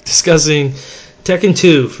back. Discussing Tekken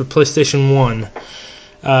 2 for PlayStation 1.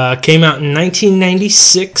 Came out in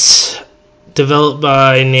 1996. Developed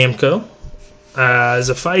by Namco. As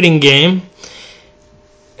a fighting game.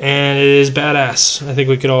 And it is badass. I think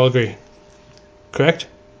we could all agree. Correct?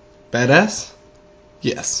 Badass?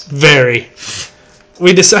 Yes. Very.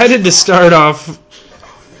 We decided to start off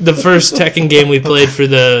the first Tekken game we played for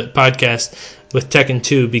the podcast with Tekken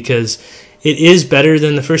 2 because it is better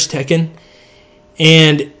than the first Tekken,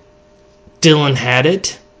 and Dylan had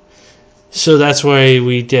it, so that's why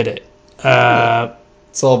we did it.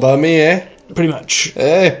 It's all about me, eh? Pretty much.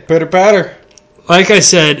 Hey, pitter patter. Like I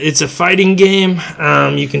said, it's a fighting game.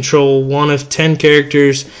 You control one of 10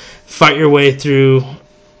 characters, fight your way through,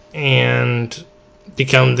 and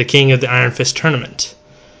become the king of the Iron Fist tournament.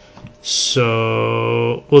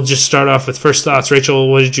 So we'll just start off with first thoughts. Rachel,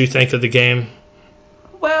 what did you think of the game?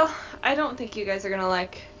 Well, I don't think you guys are gonna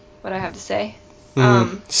like what I have to say.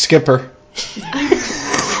 Skipper.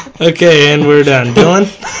 Okay, and we're done. Dylan?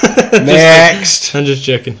 Next. I'm just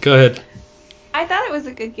joking. Go ahead. I thought it was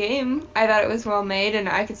a good game. I thought it was well made, and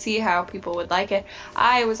I could see how people would like it.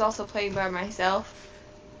 I was also playing by myself,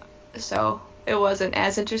 so it wasn't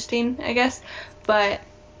as interesting, I guess. But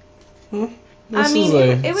it was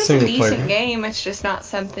a decent game. It's just not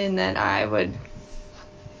something that I would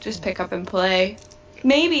just pick up and play.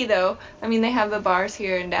 Maybe though. I mean, they have the bars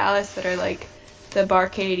here in Dallas that are like the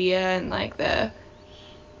Barcadia and like the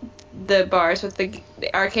bars with the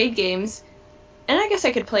arcade games. And I guess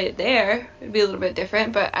I could play it there. It'd be a little bit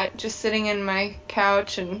different, but just sitting in my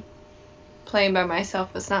couch and playing by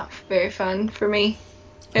myself was not very fun for me.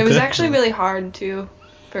 It was actually really hard too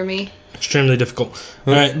for me. Extremely difficult.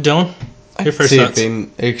 All right, Dylan, your first thoughts. thoughts. It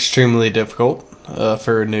being extremely difficult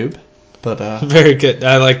for a noob. But very good.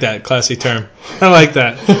 I like that classy term. I like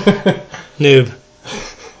that. Noob.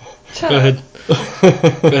 Go ahead.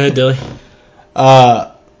 Go ahead, Dilly.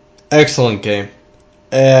 Excellent game.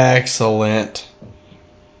 Excellent.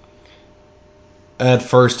 At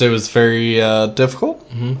first, it was very difficult.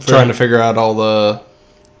 Trying to figure out all the.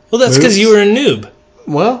 Well, that's because you were a noob.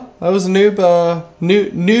 Well, I was a noob.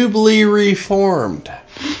 Noobly reformed.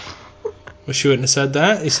 Wish you wouldn't have said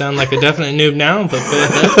that. You sound like a definite noob now, but go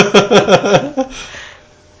ahead.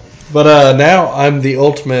 But now I'm the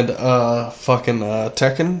ultimate fucking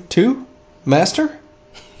Tekken 2 master.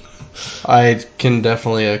 I can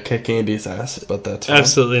definitely kick Andy's ass, but that's fine.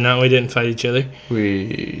 Absolutely not. We didn't fight each other.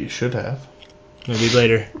 We should have. Maybe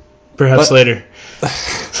later. Perhaps later.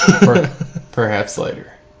 Perhaps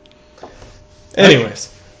later. Anyways,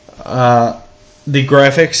 the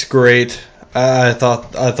graphics great. I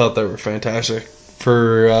thought they were fantastic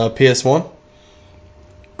for PS1.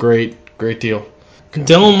 Great deal.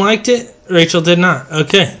 Dylan liked it. Rachel did not.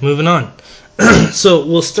 Okay, moving on. So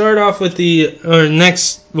we'll start off with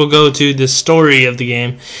next we'll go to the story of the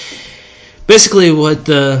game. Basically, what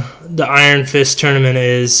the Iron Fist tournament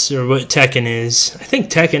is, or what Tekken is. I think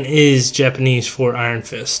Tekken is Japanese for Iron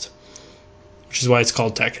Fist, which is why it's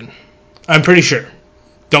called Tekken. I'm pretty sure.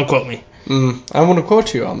 Don't quote me. I want to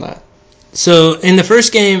quote you on that. So in the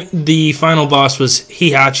first game, the final boss was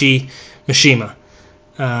Heihachi Mishima.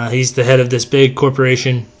 He's the head of this big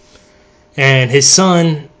corporation. And his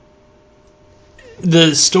son,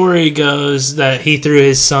 the story goes that he threw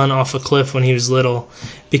his son off a cliff when he was little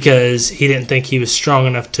because he didn't think he was strong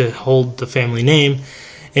enough to hold the family name.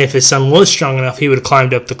 If his son was strong enough, he would have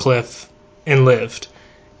climbed up the cliff and lived.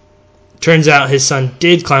 Turns out his son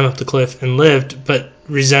did climb up the cliff and lived, but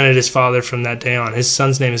resented his father from that day on. His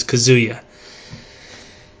son's name is Kazuya.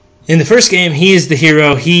 In the first game, he is the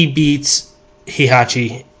hero. He beats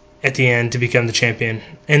Heihachi at the end to become the champion.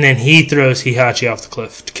 And then he throws Heihachi off the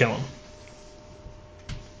cliff to kill him.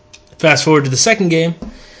 Fast forward to the second game.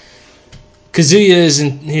 Kazuya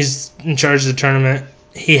is in charge of the tournament.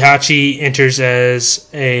 Heihachi enters as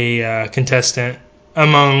a contestant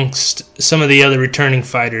amongst some of the other returning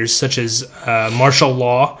fighters, such as Martial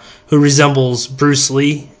Law, who resembles Bruce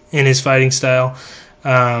Lee in his fighting style.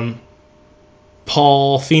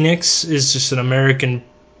 Paul Phoenix is just an American.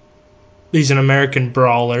 He's an American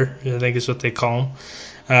brawler, I think is what they call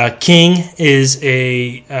him. King is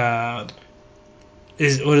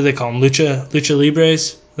what do they call them? Lucha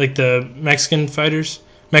Libres, like the Mexican fighters,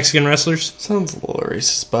 Mexican wrestlers. Sounds a little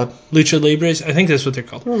racist, bud. Lucha Libres, I think that's what they're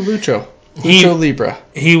called. Oh, Lucha Libre.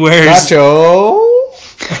 He wears Nacho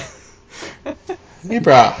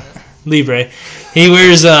Libre. He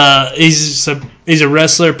wears he's a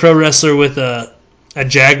wrestler, pro wrestler with a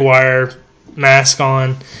Jaguar mask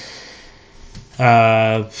on.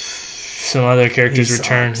 Some other characters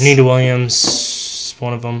return. Nita Williams,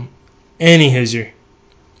 one of them. Any Hoosier.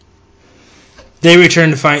 They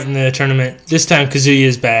return to fight in the tournament. This time Kazuya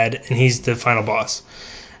is bad, and he's the final boss.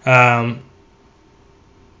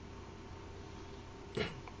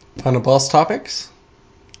 Final boss topics?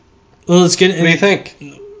 Well, let's get What do you think?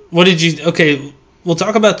 What did you... Okay, we'll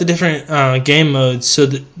talk about the different game modes. So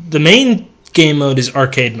the main game mode is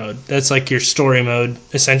arcade mode. That's like your story mode,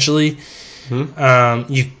 essentially.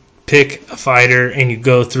 Mm-hmm. You pick a fighter, and you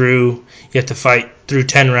go through... You have to fight through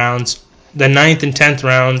 10 rounds. The 9th and 10th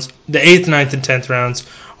rounds... The 8th, 9th, and 10th rounds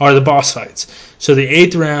are the boss fights. So the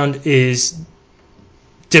 8th round is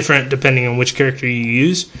different depending on which character you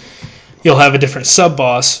use. You'll have a different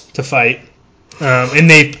sub-boss to fight. And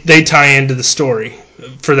they tie into the story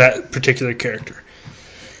for that particular character.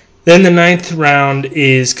 Then the 9th round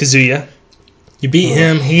is Kazuya. You beat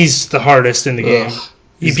him. He's the hardest in the game.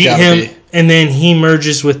 You beat him, and then he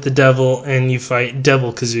merges with the devil, and you fight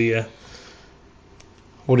Devil Kazuya.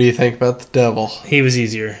 What do you think about the devil? He was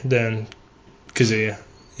easier than Kazuya.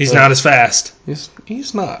 He's not as fast.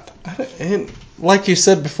 He's not. And like you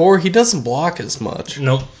said before, he doesn't block as much.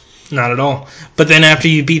 Nope. Not at all. But then after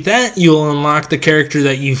you beat that, you'll unlock the character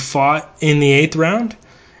that you fought in the 8th round.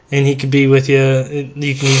 And he could be with you.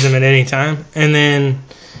 You can use him at any time. And then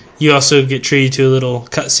you also get treated to a little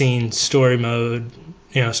cutscene, story mode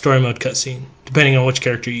cutscene, depending on which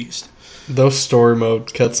character you used. Those story mode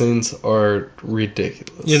cutscenes are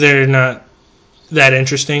ridiculous. Yeah, they're not that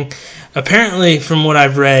interesting. Apparently, from what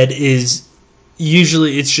I've read, is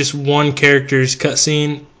usually it's just one character's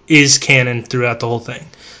cutscene is canon throughout the whole thing.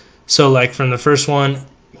 So, like, from the first one,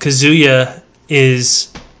 Kazuya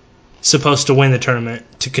is supposed to win the tournament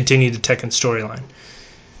to continue the Tekken storyline.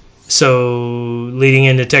 So, leading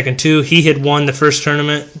into Tekken 2, he had won the first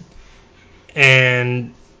tournament,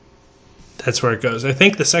 and that's where it goes. I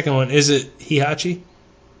think the second one, is it Heihachi?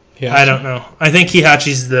 I don't know. I think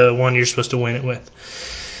Heihachi's the one you're supposed to win it with.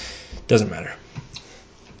 Doesn't matter.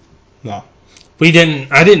 No. I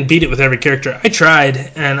didn't beat it with every character. I tried,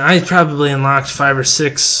 and I probably unlocked 5 or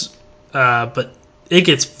 6, but it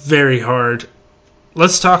gets very hard.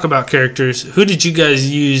 Let's talk about characters. Who did you guys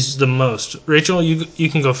use the most? Rachel, you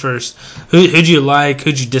can go first. Who'd you like?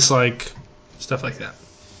 Who'd you dislike? Stuff like that.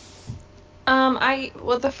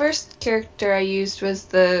 The first character I used was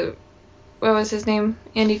what was his name?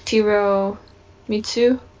 Anitiro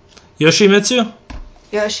Mitsu? Yoshimitsu?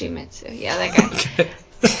 Yoshimitsu, yeah, that guy. Okay.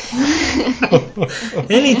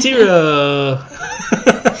 Anitiro.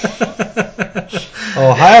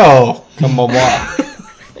 Ohio, come on.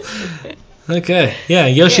 Okay, yeah,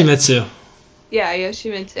 Yoshimitsu. Yeah,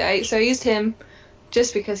 Yoshimitsu. So I used him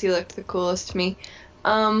just because he looked the coolest to me.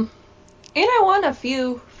 And I won a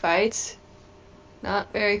few fights.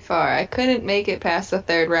 Not very far. I couldn't make it past the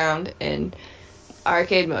 3rd round in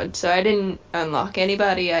arcade mode, so I didn't unlock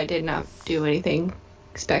anybody. I did not do anything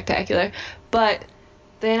spectacular. But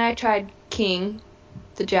then I tried King,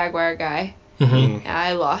 the Jaguar guy. Mm-hmm.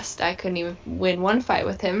 I lost. I couldn't even win one fight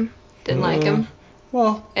with him. Didn't like him.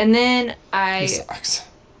 Well, And then he sucks.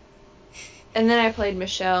 and then I played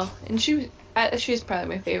Michelle, and she was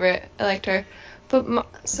probably my favorite. I liked her. But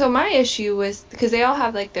my issue was because they all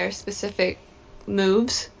have like their specific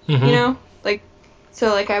moves, Mm-hmm. you know, like so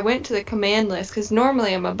like I went to the command list because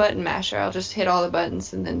normally I'm a button masher. I'll just hit all the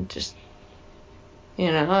buttons and then just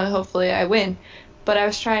hopefully I win. But I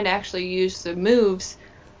was trying to actually use the moves.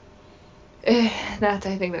 I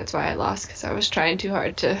think that's why I lost, because I was trying too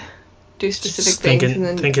hard to do specific Just things, and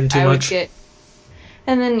then thinking too I much.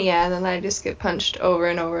 then I just get punched over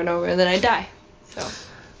and over and over, and then I die. So.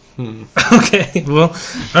 Okay, well,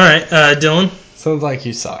 all right, Dylan. Sounds like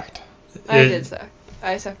you sucked. I did suck.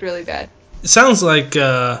 I sucked really bad. It sounds like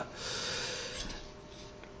it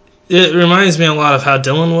reminds me a lot of how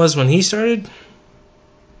Dylan was when he started.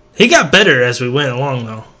 He got better as we went along,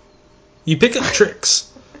 though. You pick up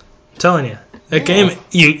tricks. I'm telling you. That game,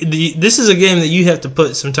 this is a game that you have to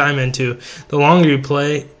put some time into. The longer you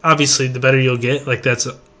play, obviously, the better you'll get. Like that's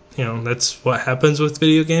what happens with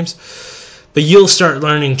video games. But you'll start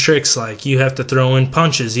learning tricks like you have to throw in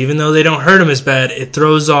punches, even though they don't hurt them as bad. It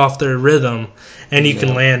throws off their rhythm, and you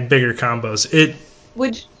can land bigger combos.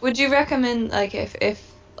 Would you recommend, like,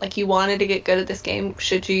 if like you wanted to get good at this game,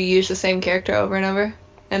 should you use the same character over and over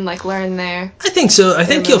and like learn their? I think so. I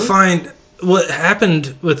think you'll moves? find what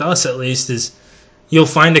happened with us at least is you'll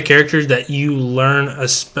find a character that you learn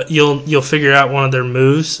you'll figure out one of their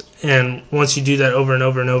moves, and once you do that over and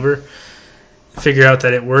over and over, figure out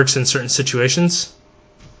that it works in certain situations.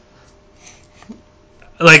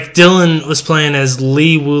 Like Dylan was playing as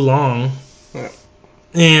Li Wulong,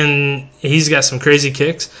 and he's got some crazy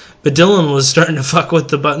kicks. But Dylan was starting to fuck with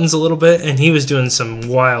the buttons a little bit, and he was doing some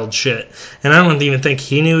wild shit. And I don't even think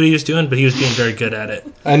he knew what he was doing, but he was being very good at it.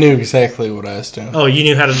 I knew exactly what I was doing. Oh, you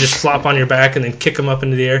knew how to just flop on your back and then kick him up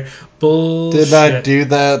into the air? Bullshit. Did I do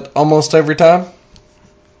that almost every time?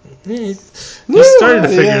 You started to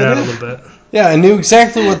figure it out a little bit. Yeah, I knew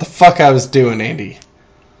exactly what the fuck I was doing, Andy.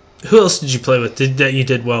 Who else did you play with that you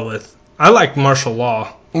did well with? I like martial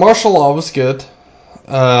law. Martial law was good.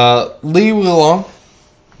 Li Wulong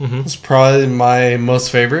was probably my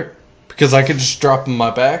most favorite because I could just drop him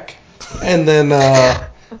my back, and then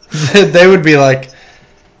they would be like,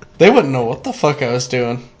 they wouldn't know what the fuck I was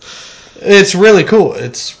doing. It's really cool.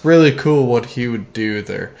 It's really cool what he would do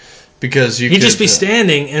there, because he'd just be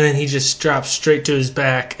standing and then he just drops straight to his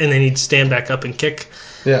back and then he'd stand back up and kick.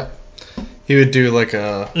 Yeah, he would do like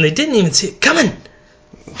a. And they didn't even see it coming.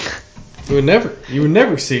 You would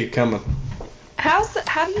never see it coming. How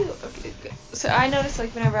do you? So I noticed,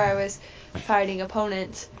 like, whenever I was fighting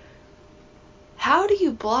opponents, how do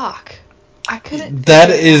you block? I couldn't. That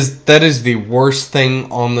is the worst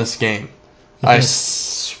thing on this game. I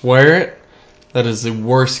swear it. That is the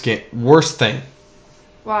worst thing.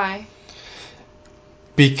 Why?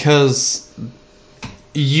 Because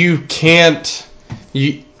you can't.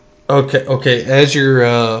 Okay. As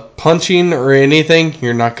you're punching or anything,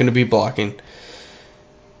 you're not going to be blocking.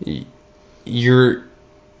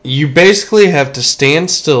 You basically have to stand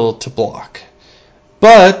still to block.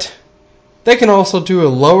 But they can also do a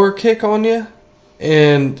lower kick on you,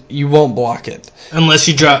 and you won't block it Unless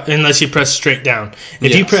you press straight down.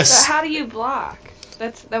 If you press, But how do you block?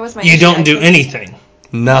 That was my. you issue. don't do anything.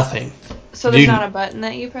 nothing. So there's Dude. not a button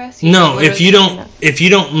that you press. No, just literally if you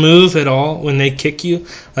don't move at all when they kick you,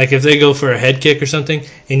 like if they go for a head kick or something,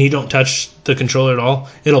 and you don't touch the controller at all,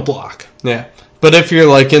 it'll block. Yeah. But if you're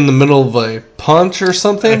like in the middle of a punch or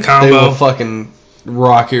something, A combo. they will fucking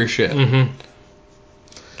rock your shit. Mm-hmm.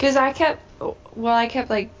 Because I kept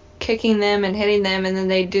like kicking them and hitting them, and then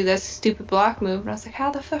they'd do this stupid block move, and I was like, how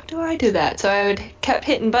the fuck do I do that? So I kept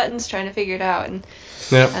hitting buttons trying to figure it out, and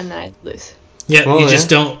then I'd lose. Yeah, Well, you just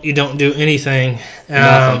don't do anything.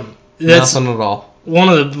 Nothing. That's Nothing at all. one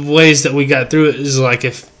of the ways that we got through it is like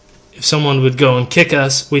if someone would go and kick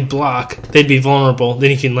us, we'd block. They'd be vulnerable. Then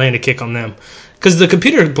you can land a kick on them. Because the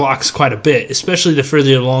computer blocks quite a bit, especially the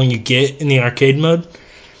further along you get in the arcade mode.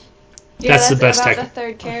 Yeah, That's the best about tech. the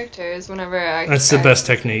third character is whenever I. That's the best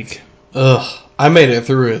technique. Ugh. I made it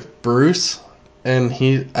through with Bruce, and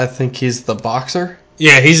I think he's the boxer.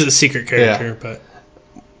 Yeah, he's a secret character, but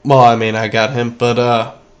Well, I mean, I got him,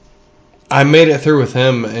 but I made it through with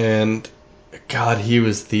him, and God, he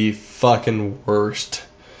was the fucking worst.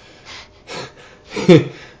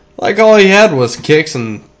 Like, all he had was kicks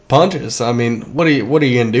and punches. I mean, what are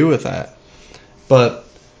you gonna do with that? But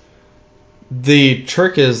the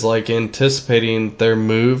trick is like anticipating their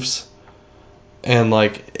moves, and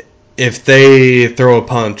like if they throw a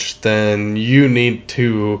punch, then you need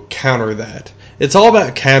to counter that. It's all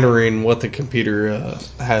about countering what the computer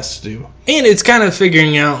has to do. and it's kind of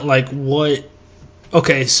figuring out like what.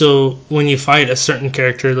 Okay, so when you fight a certain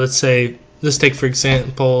character, let's say let's take for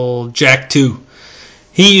example Jack 2.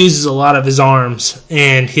 He uses a lot of his arms,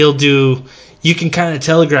 and you can kind of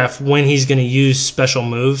telegraph when he's going to use special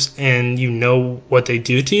moves, and you know what they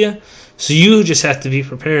do to you. So you just have to be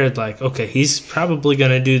prepared, like, okay, he's probably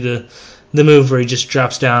going to do the move where he just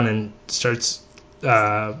drops down and starts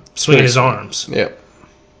swinging his arms. Yep.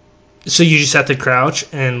 So you just have to crouch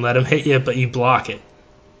and let him hit you, but you block it.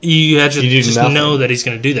 You have to just know that he's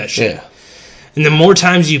going to do that shit. Yeah. And the more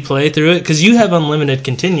times you play through it, because you have unlimited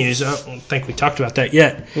continues, I don't think we talked about that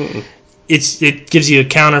yet. Mm-mm. It gives you a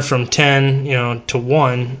counter from 10, to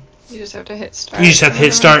 1. You just have to hit start. You just have to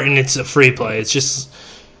hit start, and it's a free play. It's just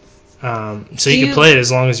so you can play it as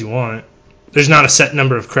long as you want. There's not a set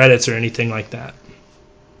number of credits or anything like that.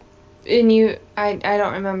 And I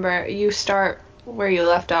don't remember. You start where you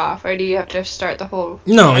left off, or do you have to start the whole?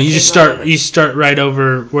 No, you just start. You start right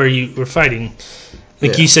over where you were fighting.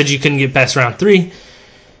 Like you said, you couldn't get past round 3.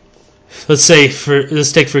 Let's take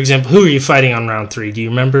for example, who are you fighting on round 3? Do you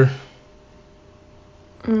remember?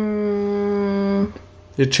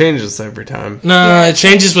 It changes every time. No, it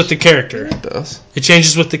changes with the character. It does. It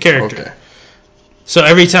changes with the character. Okay. So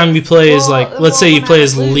every time you play let's say you play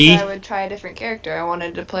as Lee. I would try a different character. I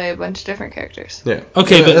wanted to play a bunch of different characters. Yeah.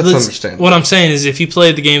 Okay, but that's understandable. what I'm saying is if you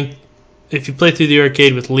play the game, if you play through the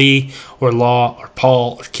arcade with Lee or Law or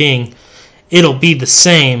Paul or King, it'll be the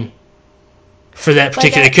same for that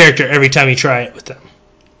particular character every time you try it with them.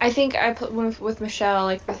 I think I put with Michelle,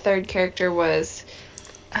 like the third character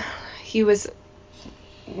he was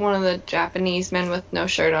one of the Japanese men with no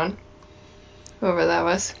shirt on. Whoever that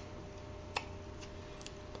was.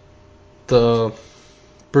 The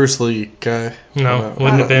Bruce Lee guy. No,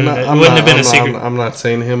 wouldn't have been a secret. I'm not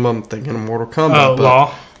saying him. I'm thinking of Mortal Kombat. Oh,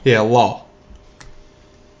 Law? Yeah, Law.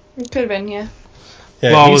 It could have been, yeah.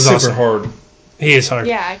 Yeah, Law he's was super awesome. hard. He is hard.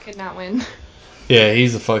 Yeah, I could not win. Yeah,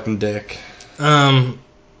 he's a fucking dick.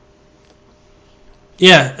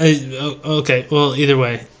 Yeah. Okay. Well, either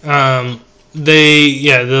way,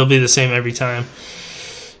 they'll be the same every time.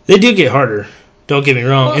 They do get harder. Don't get me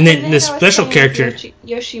wrong. Well, and then the special character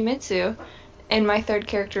Yoshimitsu, and my third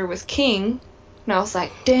character was King, and I was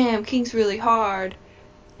like, damn, King's really hard.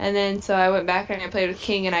 And then so I went back and I played with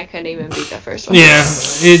King, and I couldn't even beat the first one. Yeah,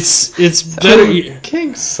 it's better.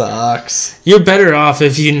 King sucks. You're better off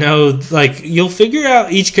if you know, you'll figure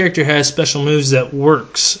out each character has special moves that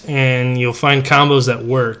works, and you'll find combos that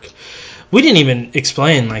work. We didn't even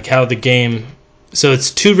explain how the game. So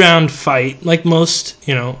it's 2-round fight, like most,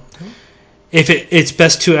 If it's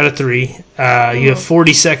best 2 out of 3, you have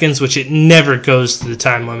 40 seconds, which it never goes to the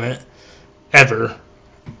time limit, ever.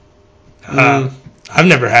 I've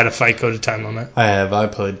never had a fight go to time limit. I have. I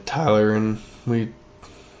played Tyler, and we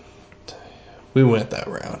went that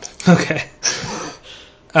round. Okay.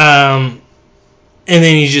 And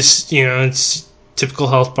then you just, it's typical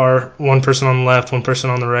health bar. One person on the left, one person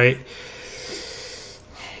on the right.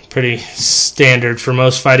 Pretty standard for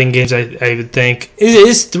most fighting games, I would think. It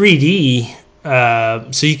is 3D,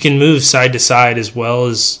 so you can move side to side as well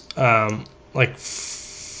as front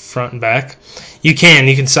and back. You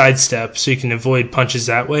can sidestep, so you can avoid punches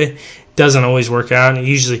that way. Doesn't always work out. It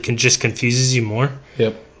usually just confuses you more.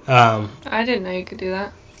 Yep. I didn't know you could do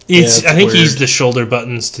that. I think weird. you use the shoulder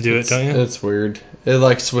buttons to do it, don't you? It's weird.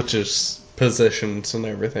 It switches positions and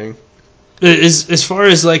everything. As far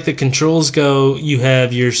as the controls go, you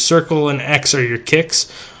have your circle and X are your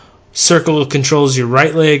kicks. Circle controls your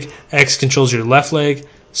right leg. X controls your left leg.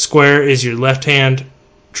 Square is your left hand.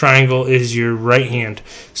 Triangle is your right hand.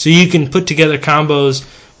 So you can put together combos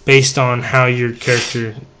based on how your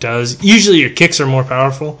character does. Usually your kicks are more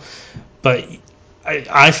powerful, but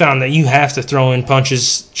I found that you have to throw in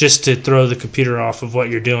punches just to throw the computer off of what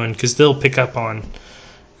you're doing, because they'll pick up on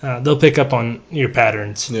your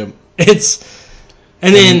patterns. Yep.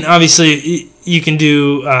 And then obviously you can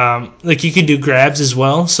do you can do grabs as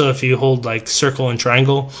well. So if you hold circle and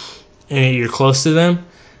triangle and you're close to them,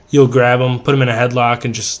 you'll grab them, put them in a headlock,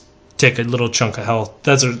 and just take a little chunk of health.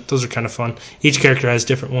 Those are kind of fun. Each character has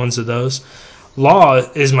different ones of those. Law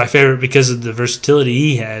is my favorite because of the versatility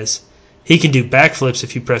he has. He can do backflips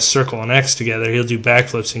if you press circle and X together. He'll do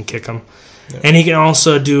backflips and kick them. Yeah. And he can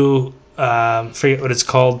also do, forget what it's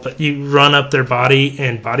called, but you run up their body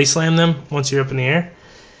and body slam them once you're up in the air.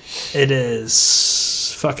 It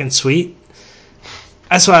is fucking sweet.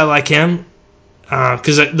 That's why I like him.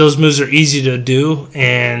 Because those moves are easy to do,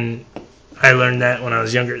 and I learned that when I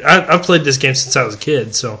was younger. I've played this game since I was a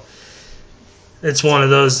kid, so it's one of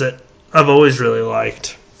those that I've always really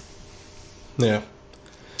liked. Yeah.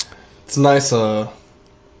 It's nice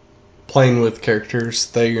playing with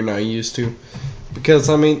characters that you're not used to. Because,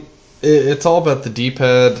 it's all about the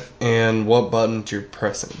D-pad and what buttons you're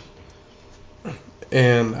pressing.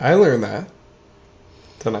 And I learned that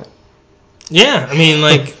tonight. Yeah, I mean,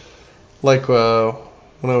 like Like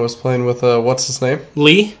when I was playing with what's his name?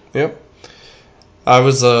 Lee. Yep. I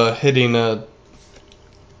was hitting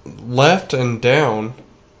left and down,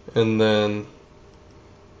 and then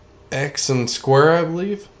X and square, I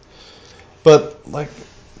believe. But like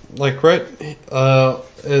right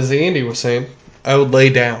as Andy was saying, I would lay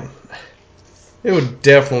down. It would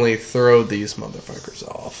definitely throw these motherfuckers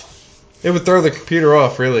off. It would throw the computer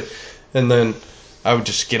off, really, and then I would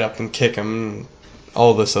just get up and kick them and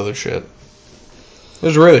all this other shit. It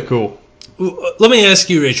was really cool. Let me ask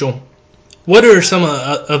you, Rachel. What are some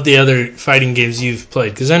of the other fighting games you've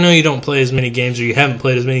played? Because I know you don't play as many games, or you haven't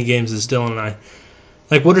played as many games as Dylan and I.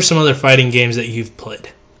 Like, what are some other fighting games that you've played?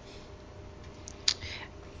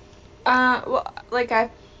 Well, like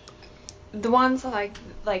the ones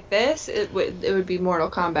like this, it would be Mortal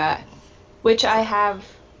Kombat, which I have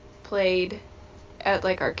played at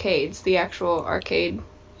like arcades, the actual arcade,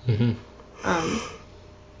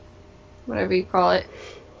 whatever you call it.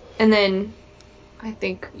 And then I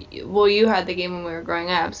think, well, you had the game when we were growing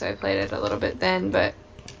up, so I played it a little bit then. But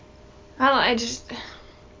I don't know.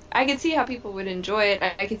 I could see how people would enjoy it.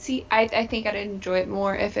 I could see. I think I'd enjoy it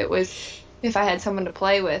more if I had someone to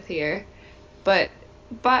play with here. But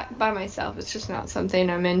by myself, it's just not something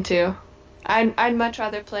I'm into. I'd much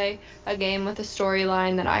rather play a game with a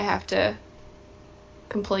storyline that I have to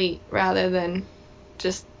complete rather than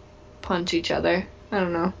just punch each other. I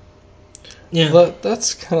don't know. Yeah. Well,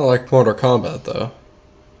 that's kind of like Mortal Kombat, though.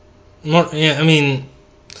 Yeah, I mean,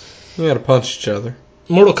 You gotta punch each other.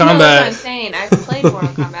 Mortal Kombat. No, that's what I'm saying. I've played Mortal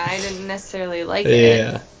Kombat. I didn't necessarily like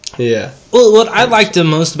it. Yeah. Well, what I liked the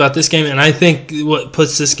most about this game, and I think what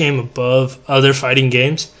puts this game above other fighting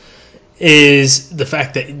games, is the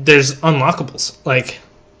fact that there's unlockables. Like,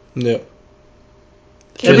 Yep.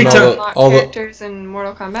 Can every you time- unlock all the- characters in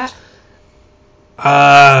Mortal Kombat?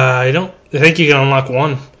 I think you can unlock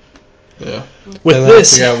one. Yeah. With and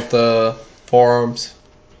this, that's the guy with the forearms.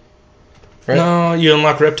 Right? no, you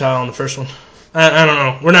unlock Reptile on the first one. I don't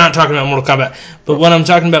know. We're not talking about Mortal Kombat. But what I'm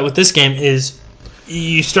talking about with this game is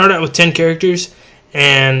you start out with 10 characters,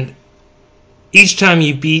 and each time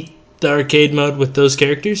you beat the arcade mode with those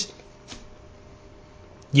characters,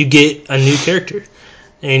 you get a new character.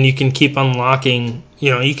 And you can keep unlocking,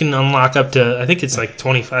 you can unlock up to, I think it's like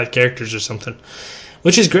 25 characters or something,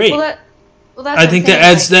 which is great. Well, that's I think that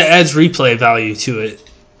adds replay value to it.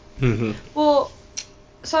 Mm-hmm. Well,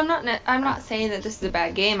 so I'm not saying that this is a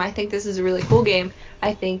bad game. I think this is a really cool game.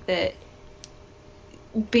 I think that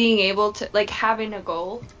being able to, like, having a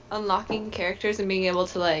goal, unlocking characters and being able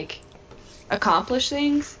to, like, accomplish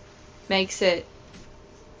things makes it,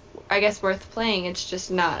 I guess, worth playing. It's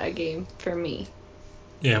just not a game for me.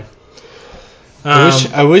 Yeah.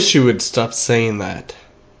 I wish you would stop saying that.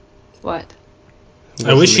 What?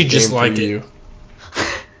 I wish you Wasn't a just game for liked it. you.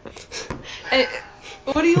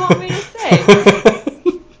 What do you want me to say?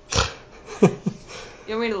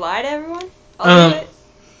 You want me to lie to everyone? I'll do it.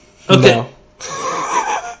 Okay. No.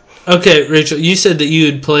 Okay, Rachel, you said that you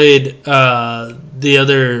had played the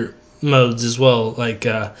other modes as well. Like,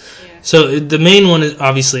 Yeah. so the main one is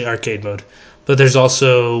obviously arcade mode, but there's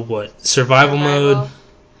also survival mode.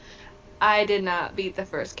 I did not beat the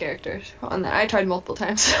first character on that. I tried multiple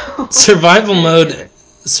times. So Survival mode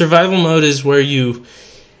is where you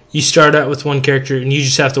start out with one character and you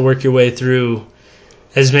just have to work your way through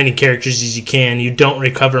as many characters as you can. You don't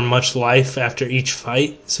recover much life after each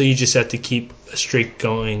fight, so you just have to keep a streak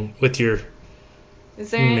going with your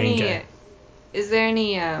main guy. Is there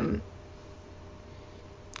any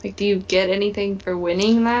like, do you get anything for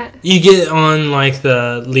winning that? You get on like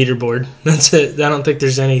the leaderboard. That's it. I don't think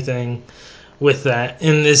there's anything with that.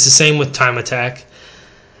 And it's the same with time attack.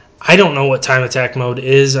 I don't know what time attack mode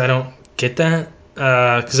is. I don't get that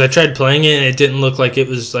because I tried playing it and it didn't look like it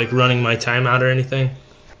was like running my timeout or anything.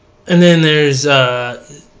 And then there's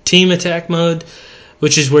team attack mode,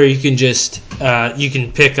 which is where you can just you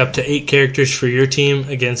can pick up to 8 characters for your team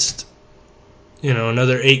against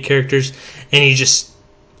another 8 characters, and you just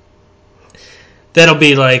that'll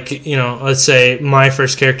be like let's say my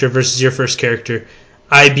first character versus your first character.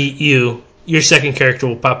 I beat you. Your second character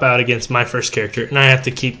will pop out against my first character, and I have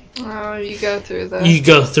to keep. Oh, you go through You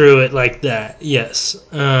go through it like that, yes.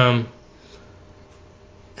 And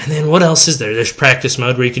then what else is there? There's practice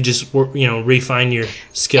mode where you can just refine your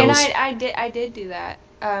skills. And I did do that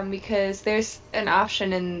because there's an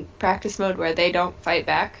option in practice mode where they don't fight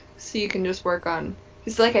back, so you can just work on.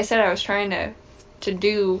 Because like I said, I was trying to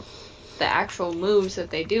do the actual moves that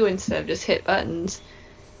they do instead of just hit buttons.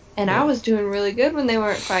 And I was doing really good when they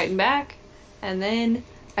weren't fighting back. And then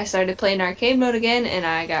I started playing arcade mode again, and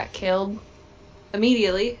I got killed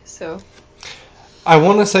immediately. So I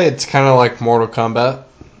want to say it's kind of like Mortal Kombat.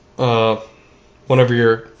 Whenever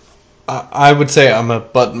you're, I would say I'm a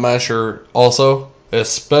button masher also,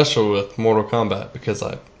 especially with Mortal Kombat because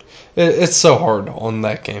it's so hard on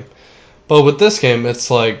that game. But with this game,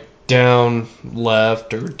 it's like down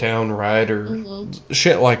left or down right or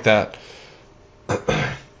shit like that.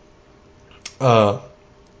 But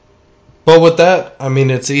with that, I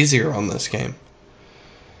mean, it's easier on this game.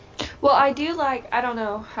 well, I do like, I don't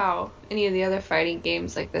know how any of the other fighting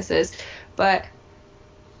games like this is, but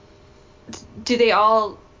do they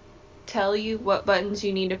all tell you what buttons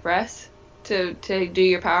you need to press to do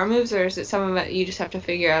your power moves, or is it some of it you just have to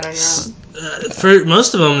figure out on your own? For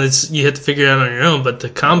most of them, you have to figure it out on your own. But the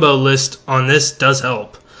combo list on this does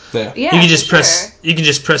help. Yeah. Yeah, You can just for press. sure. You can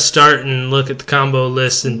just press start and look at the combo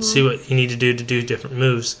list and see what you need to do different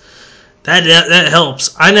moves. That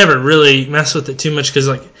helps. I never really mess with it too much because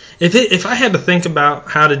like if I had to think about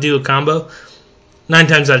how to do a combo, 9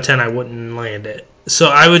 times out of 10 I wouldn't land it. So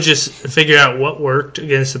I would just figure out what worked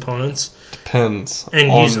against opponents. Depends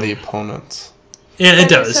And on use the them. opponents. Yeah, it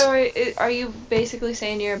does. So are you basically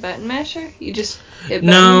saying you're a button masher? You just hit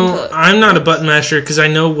buttons No, until it I'm not a works? button masher because I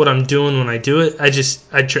know what I'm doing when I do it.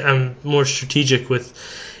 I'm more strategic with,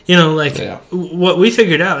 Yeah. what we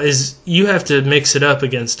figured out is you have to mix it up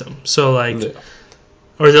against them. So Yeah.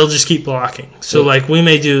 or they'll just keep blocking. So Yeah. we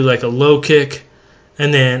may do like a low kick,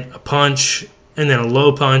 and then a punch, and then a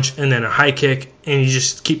low punch, and then a high kick, and you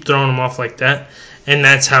just keep throwing them off like that, and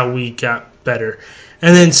that's how we got better.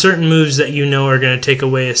 And then certain moves that are going to take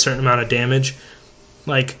away a certain amount of damage,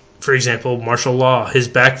 like for example, martial law, his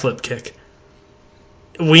backflip kick.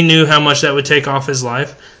 We knew how much that would take off his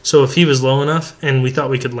life, so if he was low enough and we thought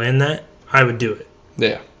we could land that, I would do it.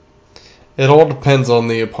 Yeah. It all depends on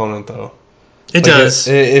the opponent, though. It does.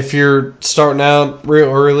 If you're starting out real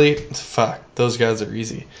early, fuck, those guys are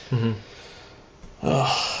easy. Mm-hmm.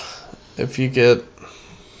 If you get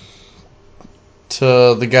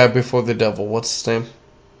to the guy before the devil, what's his name?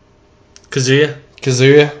 Kazuya?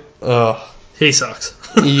 He sucks.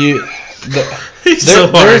 You, He's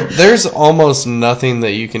so hard. There's almost nothing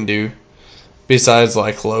that you can do besides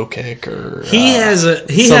like low kick or. He has a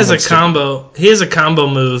combo. He has a combo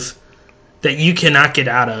move that you cannot get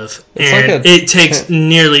out of, and it takes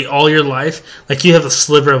nearly all your life. Like you have a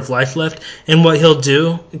sliver of life left, and what he'll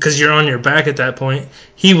do, because you're on your back at that point,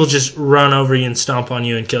 he will just run over you and stomp on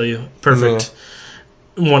you and kill you. Perfect.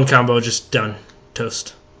 Yeah. One combo, just done,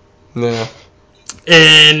 toast. Yeah.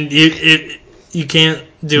 And you can't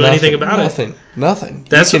do anything about it. Nothing.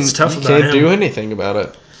 That's what's tough about it. You can't do anything about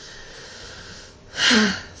it.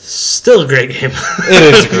 Still a great game.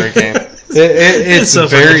 It is a great game. It's so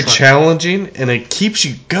very challenging, and it keeps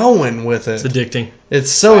you going with it. It's addicting. It's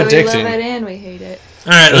so addicting. We love it and we hate it.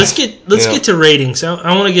 All right, let's get to ratings.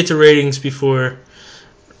 I want to get to ratings before.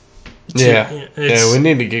 Yeah, we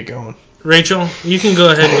need to get going. Rachel, you can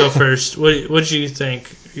go ahead and go first. What do you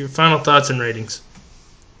think? Your final thoughts and ratings.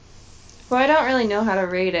 Well, I don't really know how to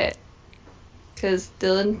rate it. Because,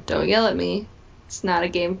 Dylan, don't yell at me. It's not a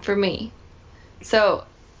game for me. So,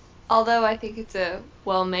 although I think it's a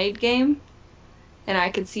well-made game, and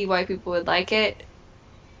I could see why people would like it,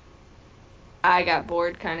 I got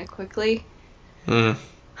bored kind of quickly. I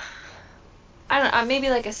don't know, maybe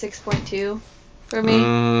like a 6.2 for me.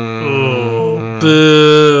 Oh,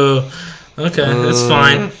 boo. Okay, that's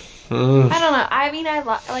fine. I don't know. I mean, I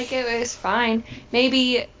like it. It was fine.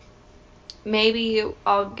 Maybe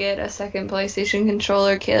I'll get a second PlayStation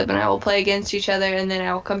controller. Caleb and I will play against each other, and then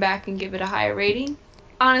I will come back and give it a higher rating.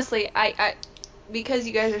 Honestly, I because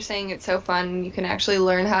you guys are saying it's so fun and you can actually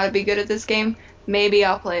learn how to be good at this game, maybe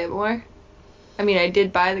I'll play it more. I mean, I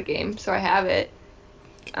did buy the game, so I have it.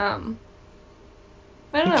 I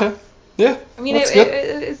don't know. Okay. Yeah. I mean,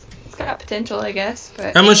 it's got potential, I guess.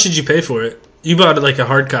 But how much did you pay for it? You bought it like a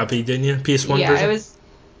hard copy, didn't you? PS1 version?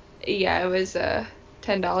 It was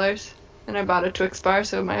 $10, and I bought a Twix bar,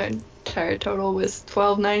 so my entire total was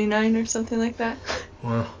 $12.99 or something like that.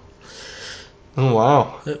 Wow. Oh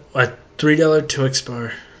wow. A $3 Twix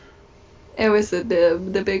bar. It was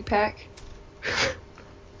the big pack.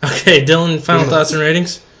 Okay, Dylan, final thoughts and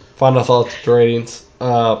ratings? Final thoughts and ratings.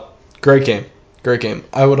 Great game. Great game.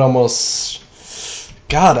 I would almost...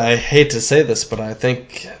 God, I hate to say this, but I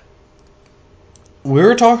think... We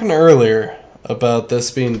were talking earlier about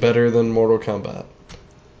this being better than Mortal Kombat.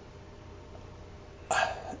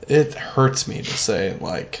 It hurts me to say,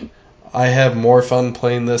 like, I have more fun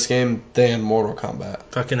playing this game than Mortal Kombat.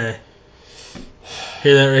 Fucking A.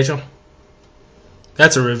 Hear that, Rachel?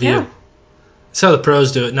 That's a review. Yeah. That's how the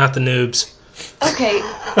pros do it, not the noobs. Okay.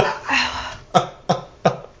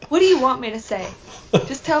 What do you want me to say?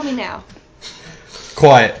 Just tell me now.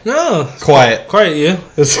 Quiet. No. Quiet. Quiet you.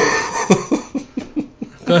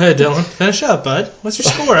 Go ahead, Dylan. Finish up, bud. What's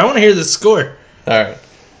your score? I want to hear the score. Alright.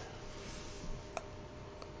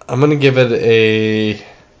 I'm going to give it a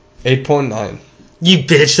 8.9. You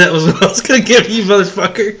bitch. That was what I was going to give you,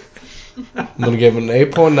 motherfucker. I'm going to give it an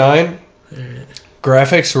 8.9. Alright.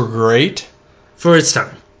 Graphics were great. For its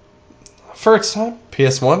time. For its time,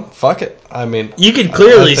 PS1, fuck it. I mean, You could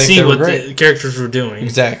clearly I think see they were what great. the characters were doing.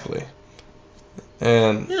 Exactly.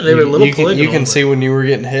 And Yeah, they were a little you can polygonal, see when you were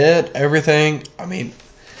getting hit, everything. I mean,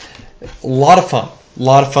 a lot of fun. A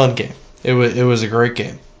lot of fun game. It was a great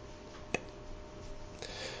game.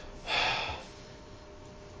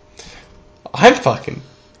 I'm fucking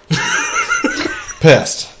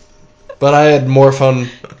pissed. But I had more fun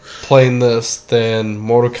playing this than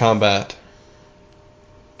Mortal Kombat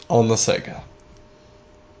on the Sega.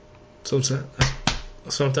 That's what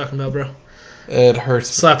I'm talking about, bro. It hurts.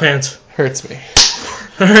 Slap hands. Hurts me.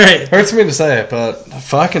 Alright. Hurts me to say it, but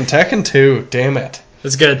fucking Tekken 2, damn it.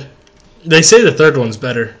 That's good. They say the third one's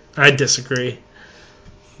better. I disagree.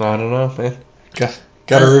 I don't know, man.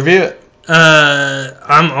 Gotta review it.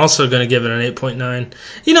 I'm also going to give it an 8.9.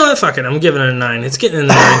 You know what? Fuck it. I'm giving it a 9. It's getting in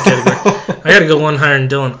the 9 category. I got to go one higher than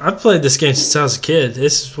Dylan. I've played this game since I was a kid.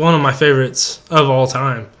 It's one of my favorites of all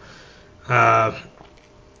time.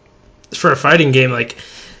 For a fighting game, like,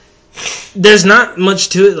 there's not much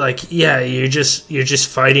to it. Like, yeah, you're just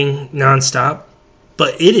fighting nonstop,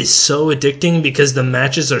 but it is so addicting because the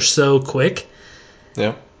matches are so quick.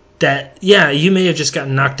 Yeah. That, yeah, you may have just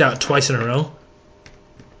gotten knocked out twice in a row,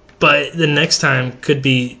 but the next time could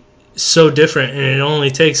be so different, and it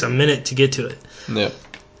only takes a minute to get to it. Yeah.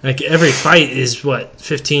 Like, every fight is,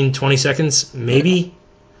 15, 20 seconds, maybe?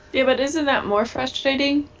 Yeah, but isn't that more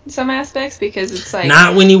frustrating in some aspects? Because it's like...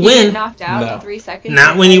 Not when you win. Get knocked out No. in 3 seconds.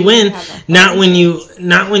 Not when you win. Not when you...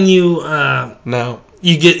 No.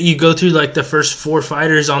 You go through, like, the first 4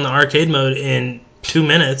 fighters on the arcade mode in 2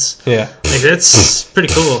 minutes. Yeah. Like, that's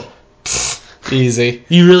pretty cool. Easy.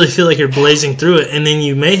 You really feel like you're blazing through it, and then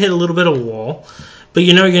you may hit a little bit of wall, but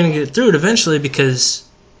you know you're going to get through it eventually because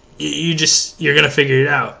you're going to figure it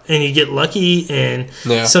out. And you get lucky, and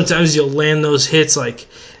sometimes you'll land those hits, like,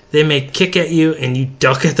 they may kick at you, and you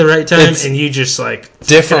duck at the right time, and you just, like...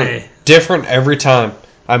 Different every time.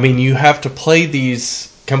 I mean, you have to play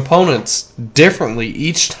these components differently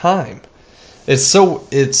each time. It's so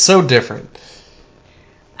different.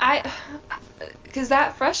 Because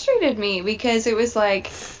that frustrated me, because it was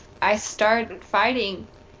like, I start fighting,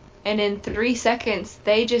 and in 3 seconds,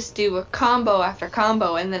 they just do a combo after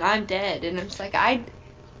combo, and then I'm dead. And I'm just like, I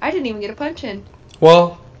didn't even get a punch in.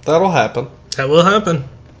 Well, that'll happen. That will happen.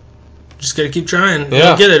 Just gotta keep trying. Yeah.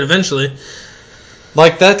 You'll get it eventually.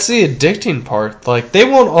 Like, that's the addicting part. Like, they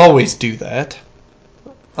won't always do that.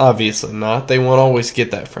 Obviously not. They won't always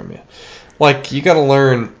get that from you. Like, you gotta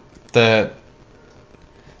learn that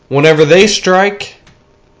whenever they strike,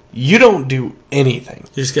 you don't do anything.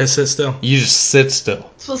 You just gotta sit still. You just sit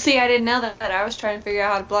still. Well, see, I didn't know that. I was trying to figure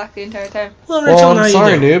out how to block the entire time. Well, Rachel, now I'm you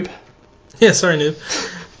sorry, do. noob. Yeah, sorry, noob.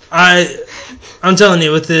 I'm telling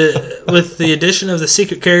you, with the addition of the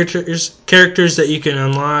secret characters that you can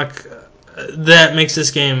unlock, that makes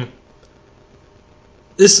this game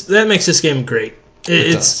great.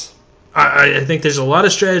 It does. I think there's a lot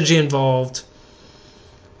of strategy involved.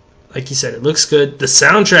 Like you said, it looks good. The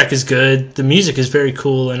soundtrack is good. The music is very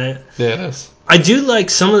cool in it. Yeah, it is. I do like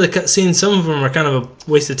some of the cutscenes. Some of them are kind of a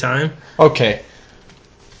waste of time. Okay.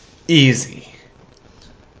 Easy.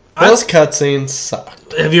 Those cutscenes suck.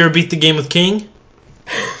 Have you ever beat the game with King?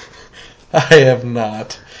 I have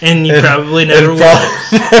not. And you probably never will.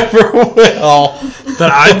 Never will.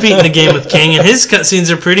 But I've beaten the game with King, and his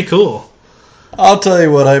cutscenes are pretty cool. I'll tell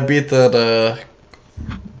you what, I beat it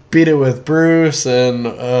with Bruce and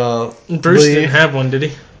Bruce Lee. didn't have one, did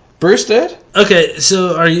he? Bruce did? Okay,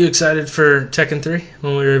 so are you excited for Tekken 3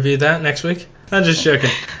 when we review that next week? I'm just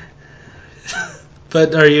joking.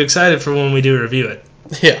 But are you excited for when we do review it?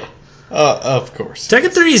 Yeah, of course.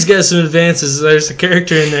 Tekken 3's got some advances. There's a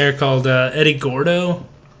character in there called Eddie Gordo.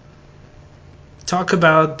 Talk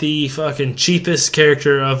about the fucking cheapest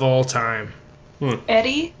character of all time.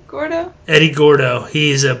 Eddie Gordo? Eddie Gordo.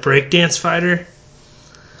 He's a breakdance fighter.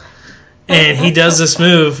 And he does this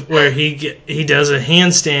move where he does a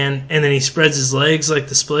handstand and then he spreads his legs like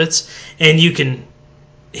the splits, and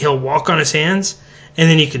he'll walk on his hands and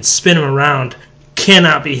then you can spin him around.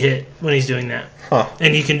 Cannot be hit when he's doing that. Huh.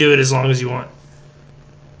 And you can do it as long as you want.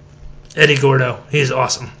 Eddie Gordo. He's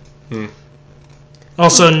awesome.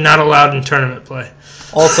 Also, not allowed in tournament play.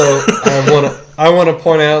 Also, I want to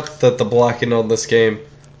point out that the blocking on this game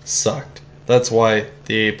sucked. That's why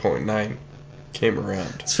the 8.9 came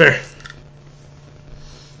around. It's fair.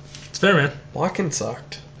 It's fair, man. Blocking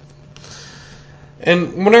sucked.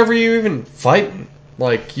 And whenever you even fighting,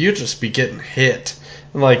 like, you just be getting hit.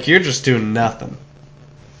 And, like, you're just doing nothing.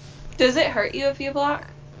 Does it hurt you if you block?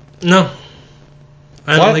 No.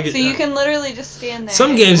 I What? don't think it. So you can literally just stand there.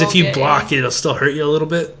 Some and games, if won't you get block, any- it'll still hurt you a little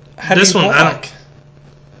bit. How This do you one, block?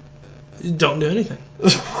 Don't do anything.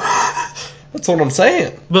 That's what I'm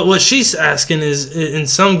saying. But what she's asking is, in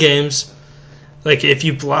some games, like if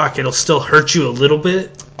you block, it'll still hurt you a little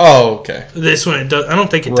bit. Oh, okay. This one, it does. I don't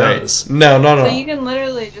think it Right. does. No. So you can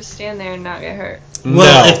literally just stand there and not get hurt.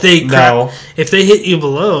 Well, no, if they no. if they hit you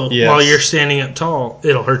below Yes. while you're standing up tall,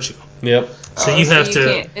 it'll hurt you. Yep. So Oh, you so have you to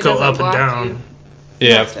can't- it go doesn't up and block down. you.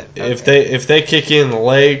 Yeah. That's it. If they kick you in the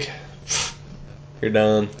leg, you're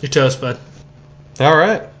done. Your toes, bud. All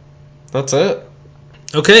right. That's it.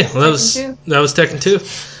 Okay, well Tekken 2. that was Tekken 2.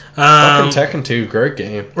 Fucking Tekken 2, great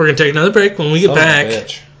game. We're gonna take another break. When we get Son of a back,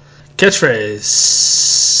 bitch. catchphrase,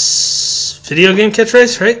 video game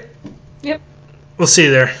catchphrase, right? Yep. We'll see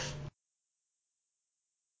you there.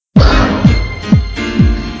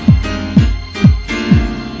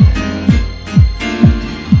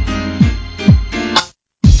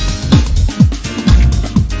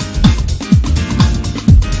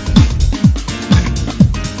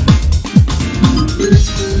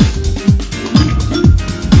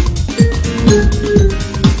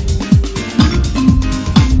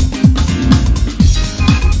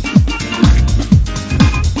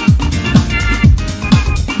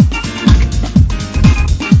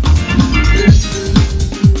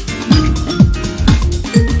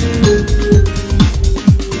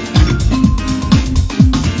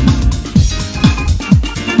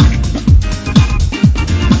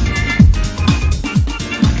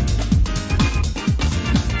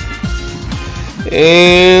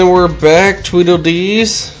 And we're back,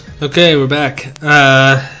 Tweedledees. Okay, we're back.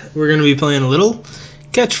 We're going to be playing a little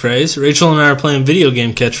catchphrase. Rachel and I are playing video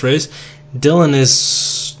game catchphrase. Dylan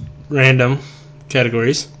is random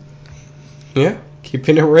categories. Yeah,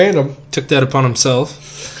 keeping it random. Took that upon himself.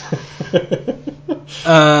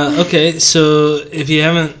 Okay, so if you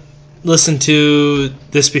haven't listened to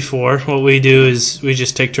this before, what we do is we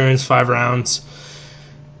just take turns, 5 rounds.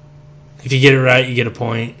 If you get it right, you get a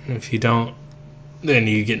point. If you don't, then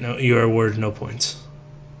you are awarded no points.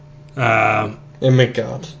 And may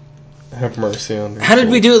God have mercy on your How did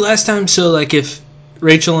soul. we do it last time? So like if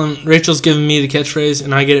Rachel's giving me the catchphrase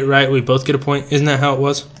and I get it right, we both get a point. Isn't that how it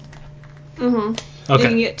was? Mm-hmm. Okay. You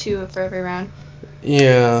can get 2 for every round.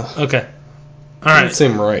 Yeah. Okay. All Doesn't right.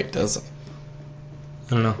 seem right, does it? I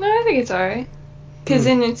don't know. No, I think it's alright. Because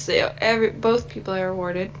then it's both people are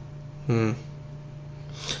awarded. Hmm.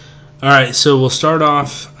 All right. So we'll start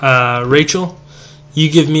off. Rachel, you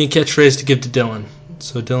give me a catchphrase to give to Dylan.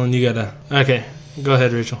 So Dylan, you gotta. Okay. Go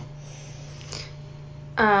ahead, Rachel.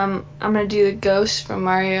 I'm gonna do the ghost from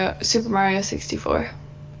Super Mario 64.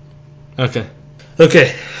 Okay.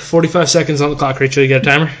 Okay. 45 seconds on the clock, Rachel. You got a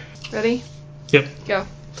timer? Ready? Yep. Go.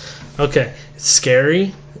 Okay. It's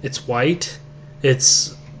scary. It's white.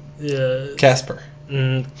 It's. Casper.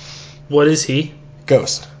 What is he?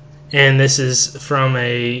 Ghost. And this is from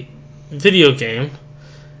a video game,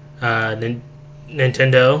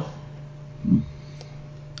 Nintendo,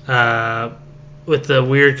 with the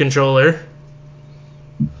weird controller.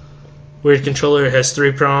 Weird controller has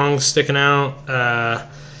 3 prongs sticking out.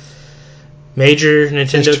 Major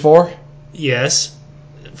Nintendo. H4? Yes,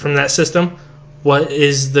 from that system. What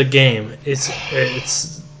is the game?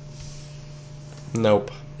 It's.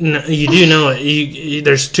 Nope. No, you do know it.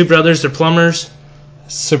 There's 2 brothers. They're plumbers.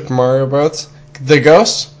 Super Mario Bros. The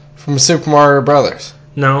Ghost from Super Mario Brothers.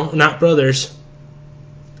 No, not brothers.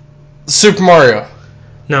 Super Mario.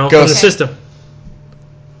 No, from Ghost. the system.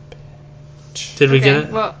 Did we get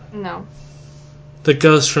it? Well, no. The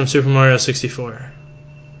ghost from Super Mario 64.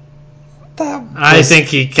 That I was think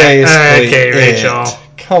he can. basically Okay, it. Rachel.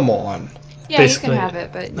 Come on. Yeah, Basically. you can have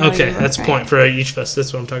it, but no, Okay, you that's a weren't point right. for each of us.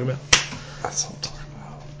 That's what I'm talking about. That's what I'm talking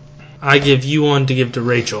about. I give you one to give to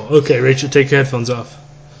Rachel. Okay, Rachel, take your headphones off.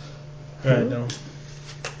 All right, Dylan.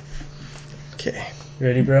 Okay.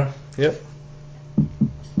 Ready, bro? Yep.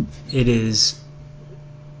 It is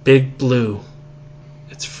Big Blue.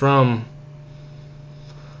 It's from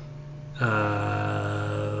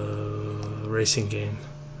racing game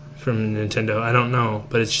from Nintendo. I don't know,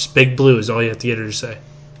 but it's just Big Blue is all you have to get her to say.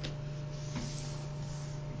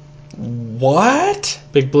 What?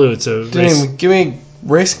 Big Blue. It's a Didn't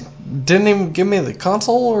even give me the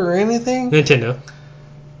console or anything. Nintendo.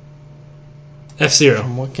 F-Zero.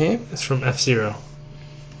 From what game? It's from F-Zero.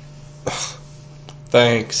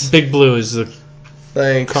 Thanks. Big Blue is the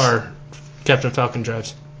Thanks. car Captain Falcon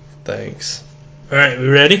drives. Thanks. All right, we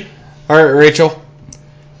ready? All right, Rachel.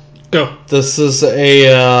 Go. This is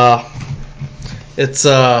a.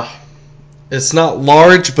 It's not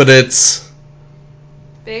large, but it's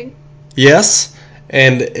Big? yes,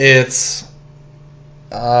 and it's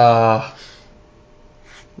not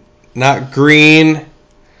green.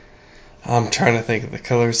 I'm trying to think of the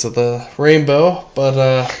colors of the rainbow,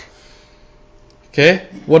 but okay.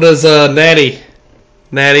 What is natty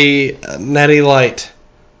light?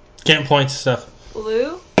 Can't point to stuff.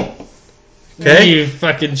 Blue? Okay. You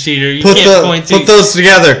fucking cheater. You Put can't point to... put those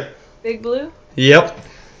together. Big blue? Yep.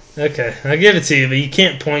 Okay, I'll give it to you, but you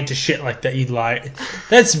can't point to shit like that. You lie.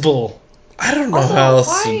 That's bull. I don't know Also, how else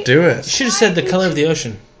why- to do You it. should have said the color of the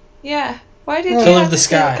ocean. Yeah. Why did you Color have of the to say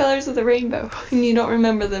sky. the colors of the rainbow and you don't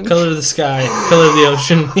remember them? Color of the sky. Color of the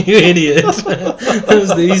ocean. You idiot. That was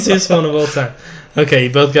the easiest one of all time. Okay, you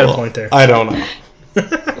both got a point there. I don't know.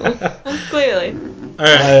 Clearly.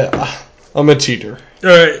 Alright. I'm a cheater.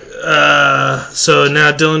 Alright. So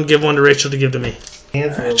now Dylan, give one to Rachel to give to me.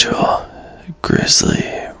 Rachel, grizzly,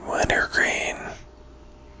 wintergreen.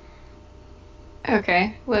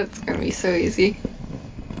 Okay, well, it's gonna be so easy.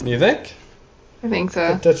 You think? I think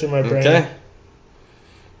so. Touching my brain. Okay.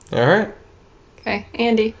 All right. Okay,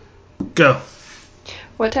 Andy, Go.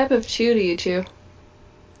 what type of chew do you chew?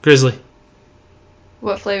 Grizzly.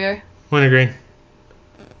 What flavor? Wintergreen.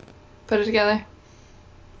 Put it together.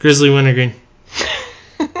 Grizzly wintergreen.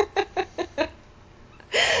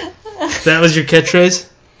 That was your catchphrase?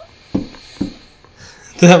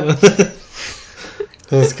 That was...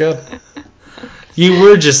 That's good. You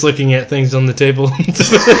were just looking at things on the table.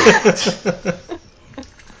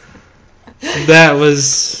 That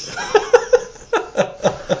was...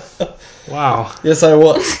 Wow. Yes, I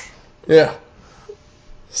was. Yeah.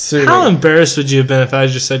 Sue How me. embarrassed would you have been if I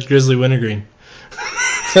just said grizzly wintergreen?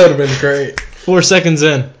 That would have been great. 4 seconds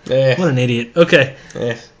in. Yeah. What an idiot. Okay,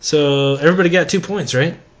 Yeah. so everybody got 2 points,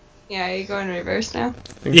 right? Yeah, are you going reverse now?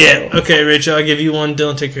 Yeah. Okay, Rachel, I'll give you one.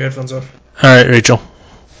 Dylan, take your headphones off. All right, Rachel.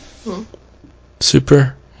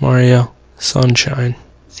 Super Mario Sunshine.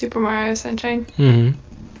 Super Mario Sunshine?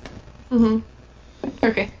 Mm-hmm. Mm-hmm.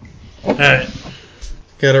 Okay. All right.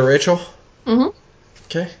 Got it, Rachel? Mm-hmm.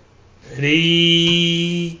 Okay.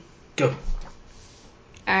 Ready? Go.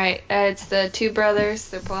 Alright, it's the two brothers,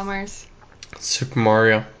 the plumbers. Super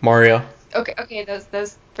Mario. Mario. Okay,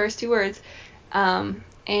 those first two words.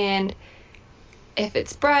 And if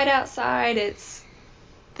it's bright outside, it's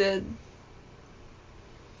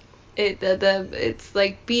it's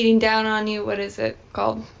like beating down on you. What is it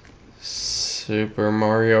called? Super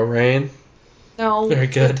Mario Rain. No. Very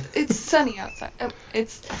good. It's sunny outside. Oh,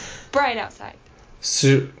 it's bright outside.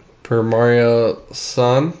 Super Mario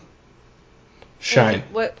Sun. Shine. And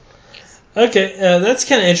what? Okay, that's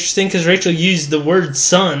kind of interesting because Rachel used the word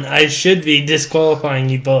sun. I should be disqualifying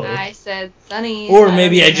you both. I said sunny. Or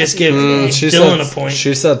maybe I just give She Dylan said, a point.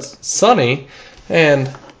 She said sunny. And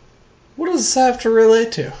what does this have to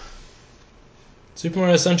relate to? Super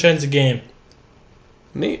Mario Sunshine's a game.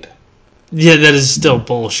 Neat. Yeah, that is still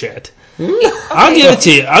bullshit. Hmm? I'll give it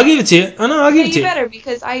to you. I'll give it to you. Oh, no, I'll give Okay, it to you you. better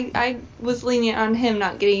because I was lenient on him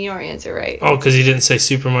not getting your answer right. Oh, because he didn't say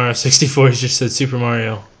Super Mario 64. He just said Super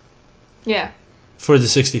Mario Yeah. for the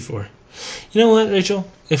 64. You know what, Rachel?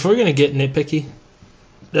 If we're going to get nitpicky,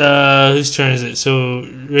 whose turn is it? So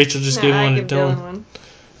Rachel just gave I one to give Dylan. Dylan one.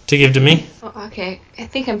 To give to me? Oh, okay, I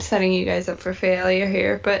think I'm setting you guys up for failure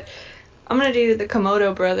here, but I'm gonna do the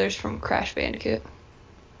Komodo brothers from Crash Bandicoot.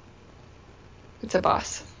 It's a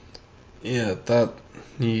boss. Yeah, that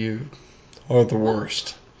you are the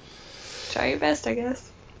worst. Try your best, I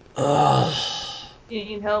guess. You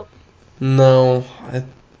need help? No, I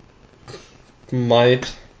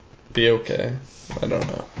might be okay. I don't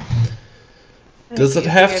know. Does it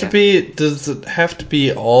have to be? Does it have to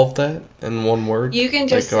be all of that in one word? You can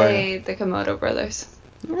just Like, say the Komodo brothers.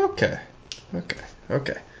 Okay.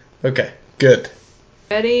 Good.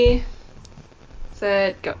 Ready,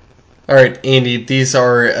 set, go. All right, Andy. These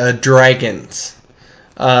are dragons.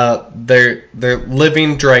 They're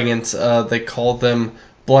living dragons. They call them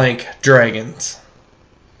blank dragons.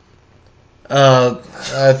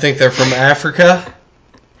 I think they're from Africa.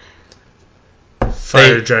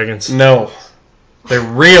 Fire dragons. No, they're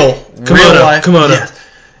real life. Komodo. Yeah.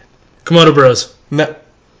 Komodo Bros. No.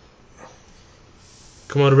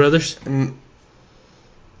 Komodo Brothers.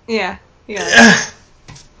 Yeah.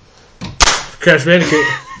 Crash Bandicoot.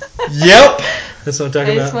 Yep. That's what I'm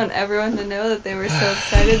talking I just about. want everyone to know that they were so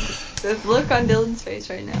excited. The look on Dylan's face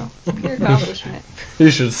right now. Pure accomplishment. You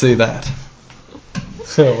should see that.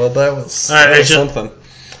 Well, that was, All right, that was Rachel. something.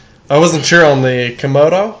 I wasn't sure on the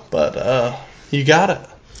Komodo, but you got it.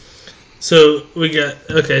 So we got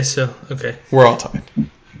okay. We're all tied. All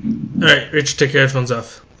right, Richard, take your headphones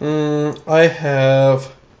off. I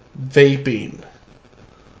have vaping.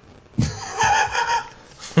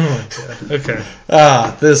 Oh my god. Okay.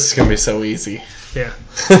 This is gonna be so easy. Yeah.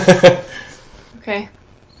 Okay.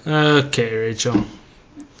 Okay, Rachel.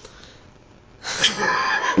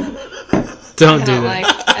 Don't do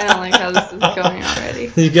that. I don't like how this is going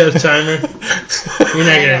already. You got a timer? You're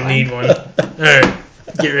not I got gonna need one. All right,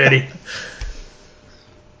 get ready.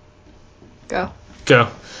 Go. Go.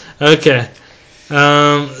 Okay.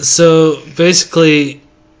 So basically,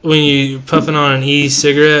 when you're puffing on an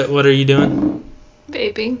e-cigarette, what are you doing?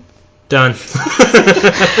 Vaping. Done.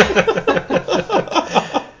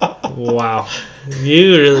 Wow.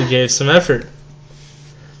 You really gave some effort.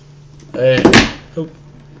 Hey,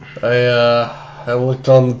 I looked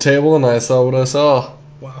on the table and I saw what I saw.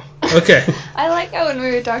 Wow. Okay. I like how when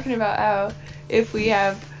we were talking about how if we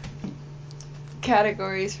have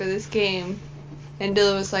categories for this game, and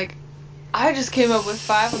Dylan was like, I just came up with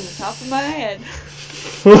 5 on the top of my head.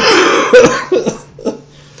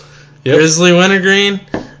 Yep. Grizzly wintergreen,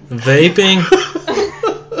 vaping.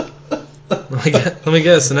 Let me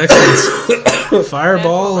guess. The next one's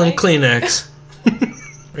Fireball and Kleenex.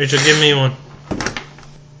 Rachel, give me one.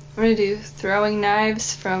 I'm gonna do throwing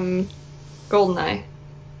knives from Goldeneye.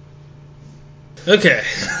 Okay.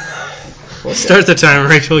 Start the timer,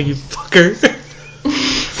 Rachel, you fucker.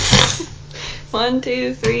 1,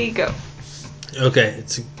 2, 3, go. Okay,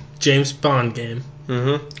 it's a James Bond game.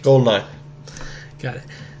 Mm-hmm. Goldeneye. Got it.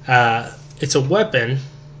 It's a weapon.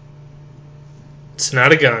 It's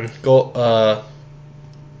not a gun.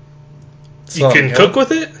 You can cook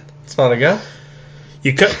with it. It's not a gun.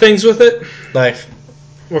 You cut things with it. Knife.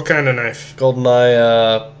 What kind of knife?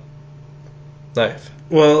 Goldeneye knife.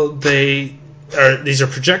 Well, these are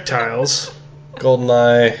projectiles.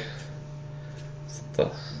 Goldeneye.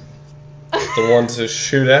 The one to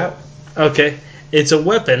shoot out. Okay, it's a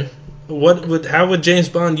weapon. How would James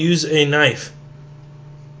Bond use a knife?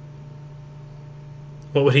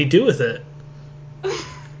 What would he do with it?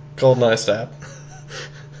 Goldeneye stab.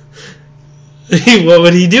 What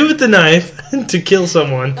would he do with the knife to kill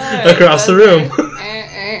someone across the room?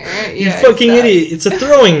 You fucking idiot! It's a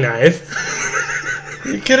throwing knife.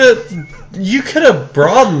 You could have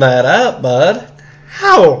broadened that up, bud.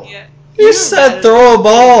 How? Yeah. You said throw a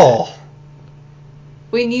ball.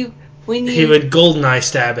 When you He would Goldeneye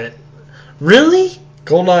stab it. Really?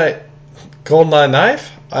 Goldeneye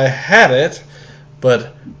knife? I had it,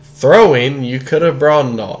 but throwing you could have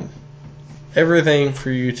broadened on. Everything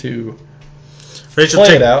for you to Rachel,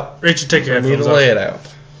 play it out. Rachel, take your For me to headphones lay off. it out.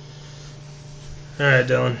 All right,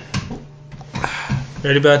 Dylan.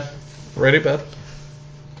 Ready, bud? Ready, bud?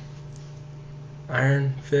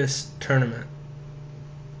 Iron Fist Tournament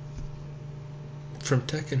from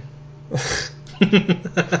Tekken.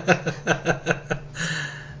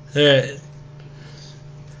 Alright.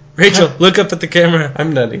 Rachel, look up at the camera.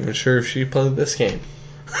 I'm not even sure if she played this game.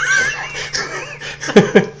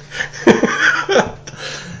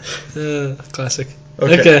 Classic.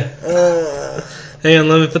 Okay. Okay. Hang on,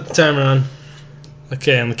 let me put the timer on.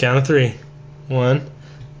 Okay, on the count of 3. 1,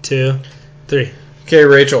 2, 3. Okay,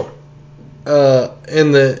 Rachel.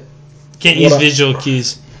 In the Can't use visual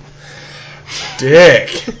cues.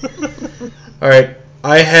 dick. All right,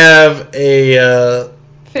 I have a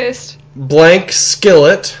fist, blank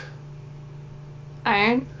skillet.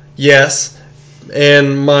 iron, Yes,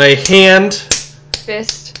 and my hand.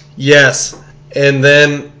 fist. Yes, and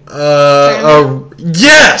then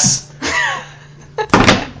yes.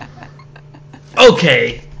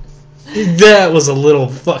 Okay. That was a little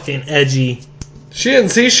fucking edgy. She didn't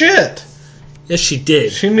see shit. Yes, she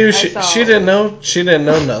did. She knew she didn't know. She didn't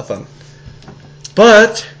know nothing.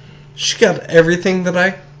 But she got everything that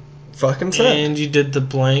I fucking said. And you did the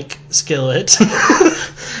blank skillet.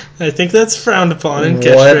 I think that's frowned upon in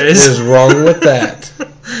catchphrase. What is wrong with that?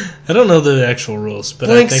 I don't know the actual rules, but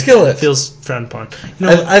Blank I think skillet. it feels frowned upon. You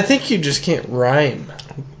know, I think you just can't rhyme.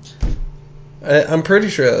 I'm pretty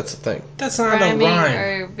sure that's a thing. that's not Rhyming a rhyme.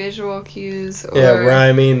 or visual cues or Yeah,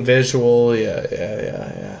 rhyming, visual, yeah.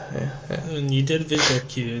 And you did a visual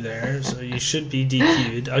cue there, so you should be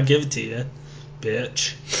DQ'd. I'll give it to you,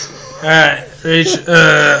 bitch. Alright, Rachel,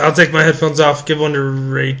 I'll take my headphones off. Give one to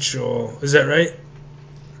Rachel. Is that right?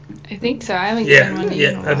 I think so. I haven't given one to you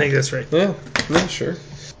in a I while. think that's right. Yeah, sure.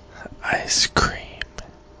 Ice cream.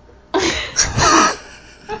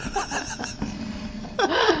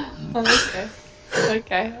 Okay.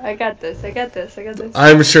 Okay. I got this.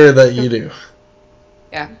 I'm sure that you do.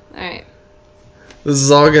 Yeah. Alright. This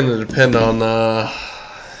is all going to depend on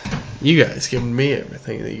you guys giving me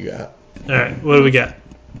everything that you got. Alright, what do we got?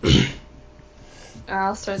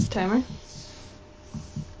 I'll start the timer.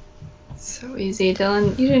 So easy,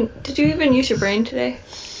 Dylan. Did you even use your brain today?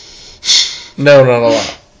 No, not a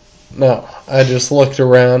lot. No, I just looked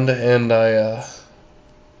around and I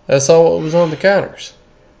saw what was on the counters.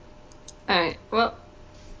 Alright, well,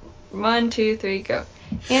 1, 2, 3, go.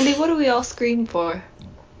 Andy, what do we all scream for?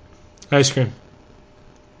 Ice cream.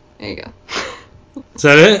 There you go. Is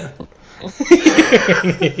that it?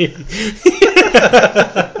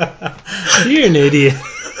 You're an idiot.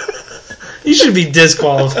 You should be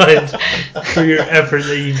disqualified for your effort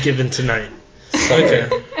that you've given tonight. Okay.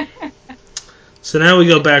 So now we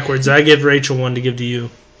go backwards. I give Rachel one to give to you.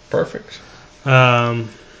 Perfect.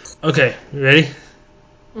 Okay, you ready?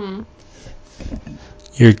 Hmm.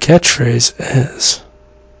 Your catchphrase is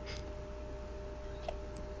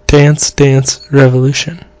Dance Dance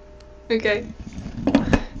Revolution. Okay.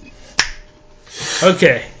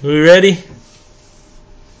 Okay, we ready?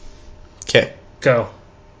 Okay. Go.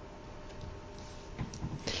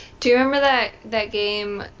 Do you remember that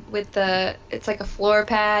game with it's like a floor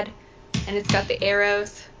pad, and it's got the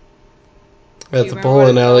arrows? At you the remember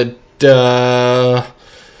bowling what alley.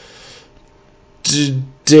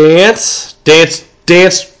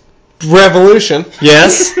 Dance Revolution.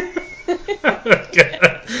 Yes.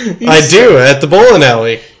 I do at the bowling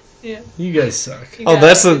alley. Yeah. You guys suck. Oh,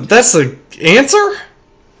 that's the answer?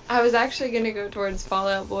 I was actually gonna go towards Fall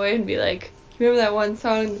Out Boy and be like, remember that one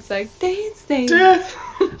song that's like Dance Dance? Yeah.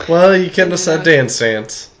 Well, you couldn't have said Dance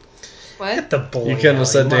Dance. What? At the bowling You couldn't have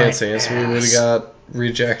said alley, Dance my Dance. We ass. would have got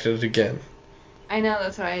rejected again. I know,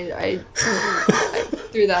 that's why I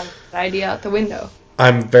threw that idea out the window.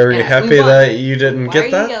 I'm very Yeah, happy we won. that you didn't Why get are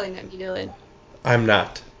you that. yelling at me, Dylan? I'm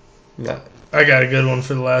not. No. I got a good one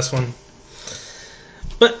for the last one.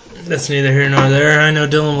 But that's neither here nor there. I know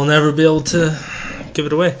Dylan will never be able to give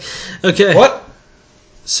it away. Okay. What?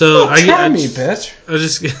 So Don't try me, bitch. I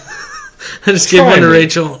just give one to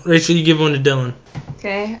Rachel. Rachel, you give one to Dylan.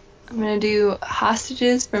 Okay, I'm gonna do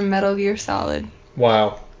Hostages from Metal Gear Solid.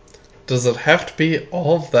 Wow. Does it have to be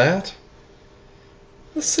all of that?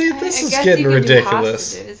 See, this I is guess getting you can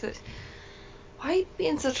ridiculous. Do hostages. Why are you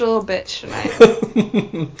being such a little bitch tonight?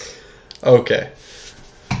 Okay.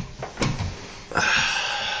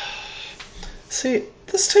 See,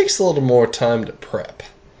 this takes a little more time to prep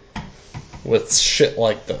with shit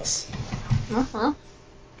like this. Uh-huh.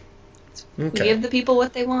 Okay. Give the people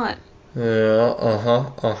what they want. Yeah,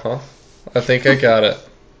 I think I got it.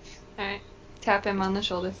 Alright. Tap him on the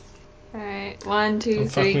shoulder. Alright. 1, 2, Don't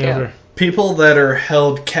fuck 3, me go. over. People that are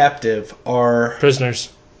held captive are... Prisoners.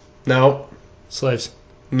 No. Slaves.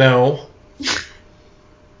 No.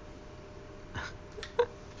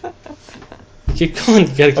 Keep going.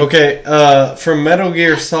 You gotta keep Okay, from Metal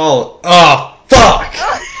Gear Solid... Oh, fuck!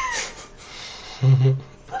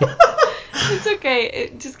 It's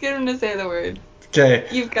okay. Just get him to say the word. Okay.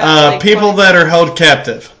 You've got, like, people 20 that are held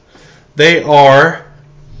captive. They are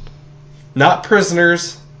not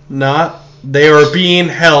prisoners, they are being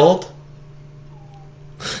held.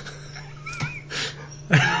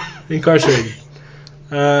 Incarcerated.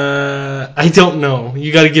 I don't know.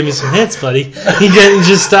 You gotta give me some hints, buddy. You can't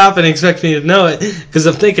just stop and expect me to know it. Because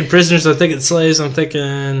I'm thinking prisoners, I'm thinking slaves, I'm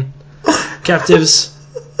thinking captives.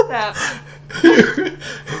 Stop.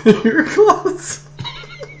 You're close.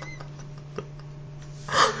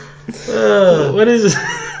 What is it?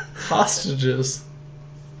 Hostages.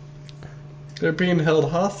 They're being held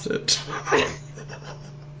hostage.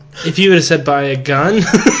 If you would have said by a gun.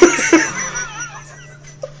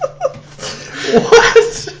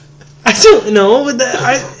 What? I don't know.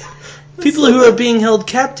 People who are being held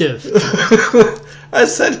captive. I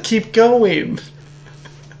said keep going.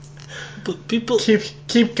 But people.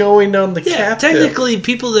 Keep going on the Yeah, captive. technically,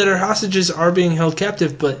 people that are hostages are being held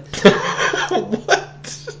captive, but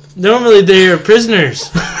What? normally they are prisoners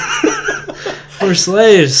or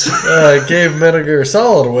slaves. Gave Metal Gear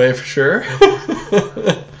Solid away for sure.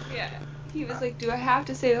 Yeah. He was like, do I have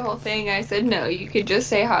to say the whole thing? I said, no, you could just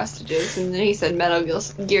say hostages. And then he said Metal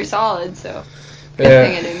Gear Solid, so good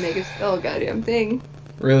thing I didn't make a spell goddamn thing.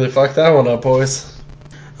 Really fucked that one up, boys.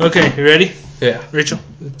 Okay, you ready? Yeah. Rachel,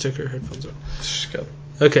 take her headphones off. Just go.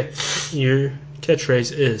 Okay, your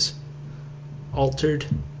catchphrase is Altered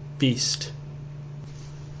Beast.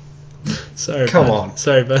 Sorry, Come bud. on.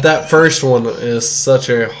 Sorry, bud. That first one is such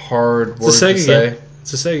a hard word It's a to Sega say. game.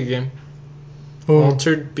 It's a Sega game. Oh.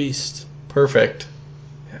 Altered Beast. Perfect.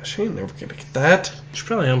 Yeah, she ain't never gonna get that. She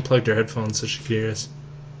probably unplugged her headphones so she could hear us.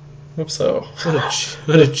 Hope so.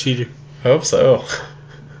 What a cheater. Hope so.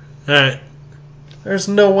 Alright. There's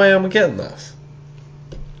no way I'm getting this.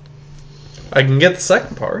 I can get the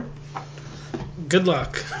second part. Good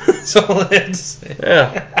luck. That's all I had to say.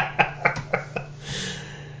 Yeah.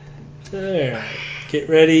 Alright. Get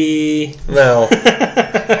ready. No.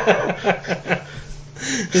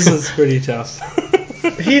 This is pretty tough.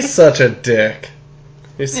 He's such a dick.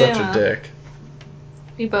 He's such Yeah. a dick.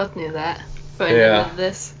 We both knew that. Going Yeah. into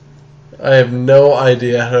this. I have no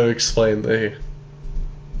idea how to explain the.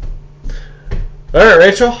 Alright,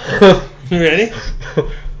 Rachel. You ready?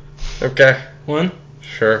 Okay. 1,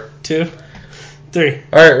 Sure. 2, 3.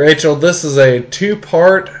 Alright, Rachel, this is a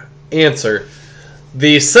 2-part answer.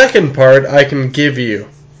 The second part I can give you.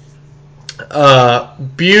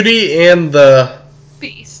 Beauty and the...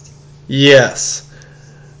 Beast. Yes.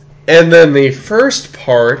 And then the first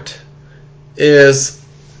part is...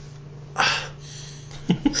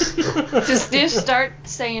 Just start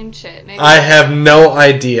saying shit. Maybe I have no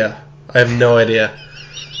idea.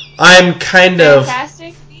 I'm kind of...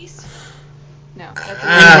 Fantastic Beast? No.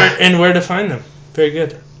 That's And where to find them. Very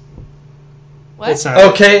good. what? That's not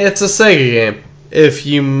Okay, it's a Sega game. If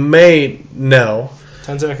you may know.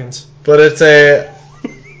 10 seconds. But it's a...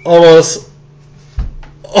 almost...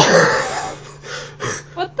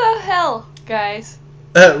 What the hell, guys?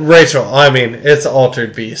 Rachel, I mean, it's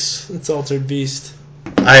Altered Beast. It's Altered Beast.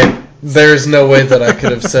 There's no way that I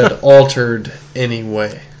could have said altered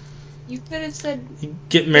anyway. You could have said You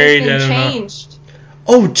get married, I it's don't been know. changed.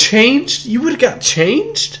 Oh, changed? You would have got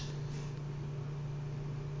changed?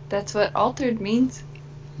 That's what altered means.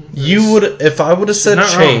 You would, if I would have said Not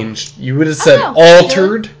wrong. changed, you would have said know.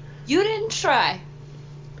 altered. You didn't try.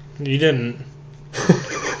 You didn't.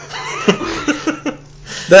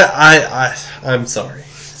 I'm sorry.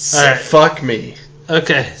 All right. Fuck me.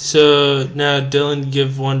 Okay, so now Dylan,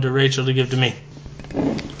 give one to Rachel to give to me.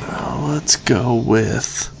 Let's go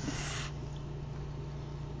with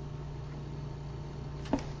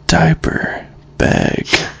diaper bag.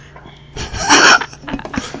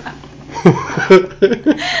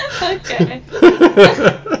 Okay.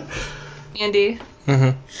 Andy,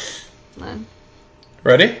 Uh-huh. come on.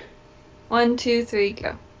 Ready? 1, 2, 3,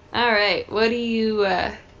 go. All right. What do you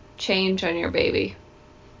change on your baby?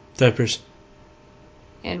 Diapers.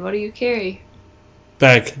 And what do you carry?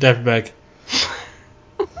 Bag. Diaper bag.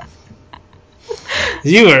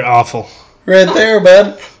 You are awful. Right there,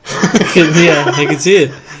 bud. Yeah, I can see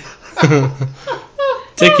it.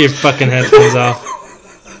 Take your fucking headphones off.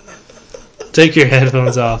 Take your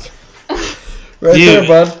headphones off. Right You- there,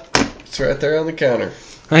 bud. It's right there on the counter.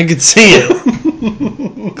 I can see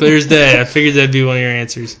it. Clear as day. I figured that'd be one of your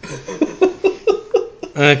answers.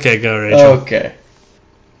 Okay, go, Rachel. Okay.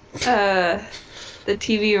 The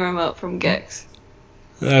TV remote from Gex.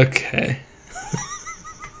 Okay.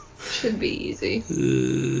 Should be easy.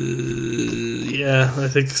 Yeah, I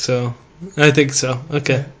think so.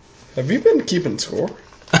 Okay. Have you been keeping score?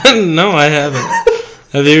 No, I haven't.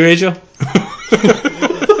 Have you, Rachel?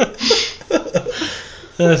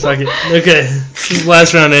 Fuck it. Okay. This is the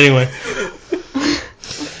last round anyway.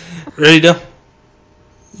 Ready, Dill?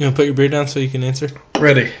 You want to put your beer down so you can answer?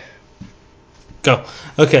 Ready. Go.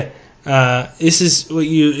 Okay. This is what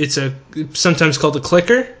it's sometimes called a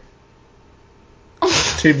clicker.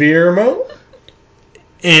 TV remote?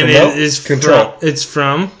 And Remote? it is Control. It's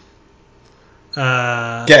from.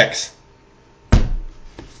 Gex.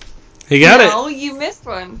 You got No, you missed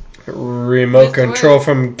one. Remote Which control word?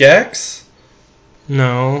 from Gex? it.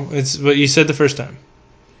 No, it's what you said the first time.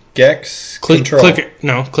 Gex control. Clicker.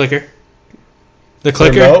 No, clicker. The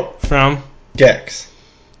clicker Remote? from. Gex.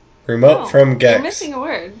 Remote No, from Gex. You're missing a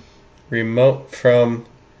word. Remote from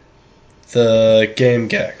the game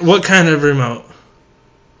Gex. What kind of remote?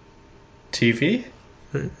 TV?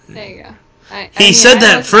 There you go. He said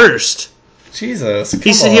that first. Jesus.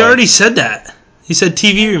 He said he already said that. He said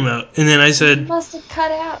TV remote, and then I You said, must have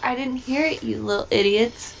cut out. I didn't hear it, you little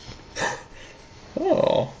idiots.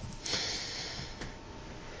 Oh.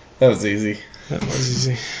 That was easy. "That was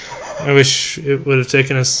easy." I wish it would have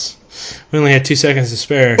taken us. We only had 2 seconds to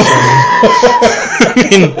spare. So I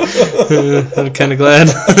mean, I'm kind of glad.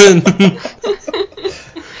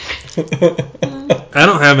 I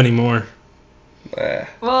don't have any more. Nah.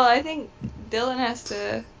 Well, I think Dylan has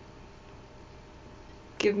to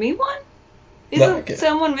give me one? Isn't okay.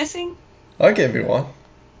 someone missing? I'll give you one.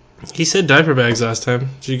 He said diaper bags last time.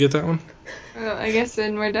 Did you get that one? Well, I guess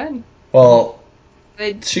then we're done. Well,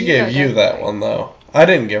 But she got gave you diaper that bag. one, though. I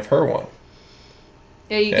didn't give her one.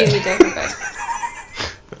 Yeah, you gave me diaper bag.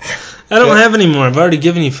 I don't have any more. I've already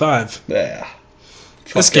given you 5. Yeah.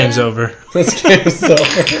 This game's over. This game's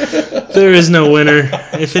over. There is no winner.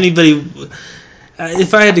 If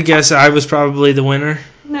I had to guess, I was probably the winner.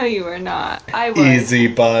 No, you were not. I was. Easy,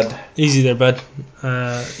 bud. Easy there, bud.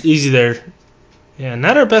 Easy there. Yeah,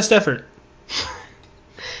 not our best effort.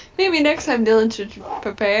 Maybe next time Dylan should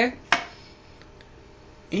prepare.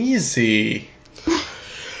 Easy.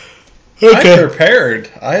 Okay. I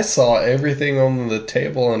prepared. I saw everything on the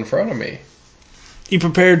table in front of me. You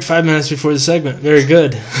prepared 5 minutes before the segment. Very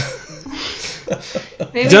good.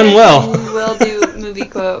 Maybe Done next well. time we'll do movie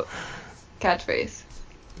quote catchphrase.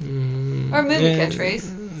 Or movie catchphrase.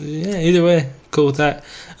 Yeah, either way. Cool with that.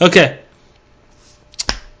 Okay.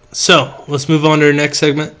 So, let's move on to our next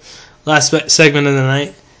segment. Last segment of the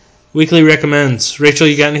night. Weekly recommends. Rachel,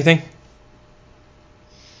 you got anything?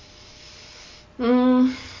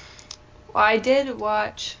 Well, I did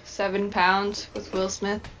watch 7 Pounds with Will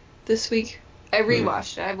Smith this week. I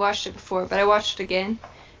rewatched it. I've watched it before, but I watched it again.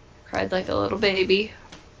 Cried like a little baby.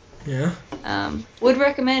 Yeah. Would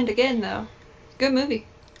recommend again, though. Good movie.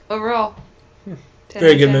 Overall. 10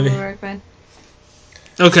 Very out of good 10 movie. Would recommend.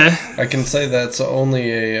 Okay. I can say that's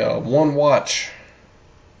only a one watch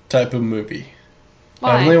type of movie.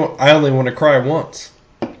 Why? I only want to cry once.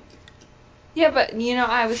 Yeah, but,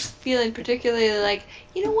 I was feeling particularly like,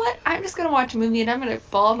 you know what? I'm just going to watch a movie and I'm going to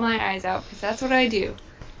bawl my eyes out because that's what I do.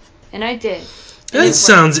 And I did. And That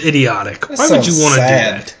sounds idiotic. That Why would you sounds want to do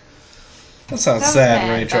sad. that? That sounds I was sad,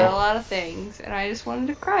 mad Rachel. about a lot of things, and I just wanted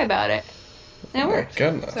to cry about it. And it My worked.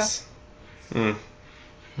 goodness. So.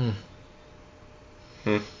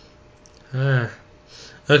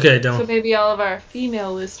 Okay, Dylan. So maybe all of our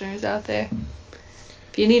female listeners out there,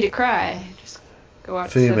 if you need to cry, just go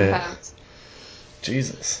watch 7 Female. Pounds.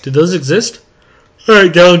 Jesus. Do those exist?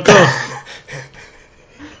 Alright, Dylan, go.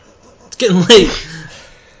 It's getting late.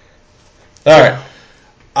 Alright.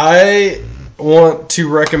 I want to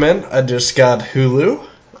recommend, I just got Hulu.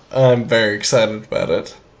 I'm very excited about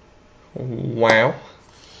it. Wow.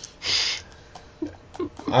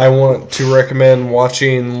 I want to recommend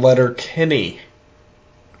watching Letterkenny.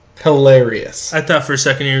 Hilarious. I thought for a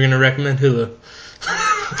second you were going to recommend Hulu.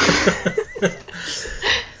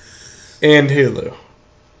 And Hulu.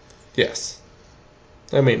 Yes.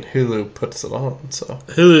 I mean, Hulu puts it on, so.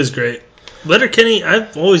 Hulu is great. Letterkenny,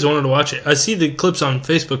 I've always wanted to watch it. I see the clips on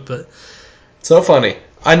Facebook, but... So funny.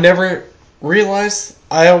 I never realized,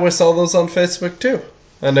 I always saw those on Facebook too.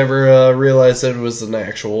 I never realized it was an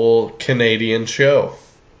actual Canadian show.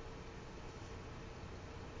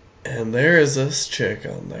 And there is this chick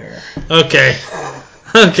on there. Okay.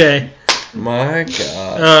 Okay. My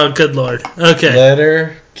God. Oh, good lord. Okay.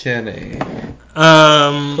 Letterkenny.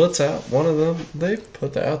 Um, Puts out one of them. They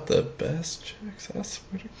put out the best chicks. I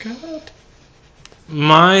swear to God.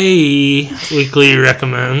 my weekly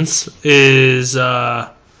recommends is new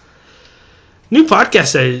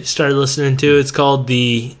podcast I started listening to. It's called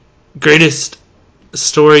The Greatest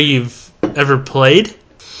Story You've Ever Played.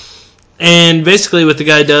 And basically what the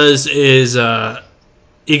guy does is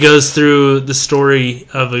he goes through the story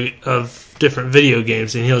of different video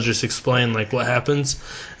games, and he'll just explain like what happens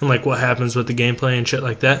and like what happens with the gameplay and shit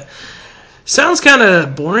like that. Sounds kind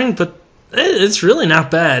of boring, but it's really not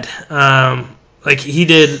bad. Like he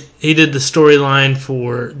did the storyline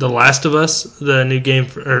for The Last of Us, the new game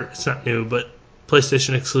or it's not new, but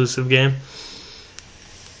PlayStation exclusive game.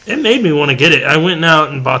 It made me want to get it. I went out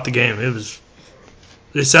and bought the game.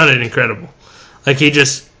 It sounded incredible. Like he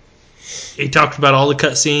talked about all the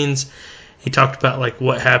cutscenes. He talked about like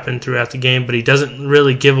what happened throughout the game, but he doesn't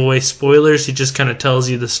really give away spoilers. He just kind of tells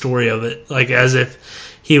you the story of it, like as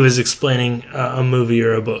if he was explaining a movie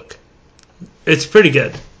or a book. It's pretty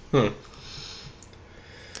good.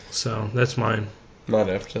 So that's mine. Might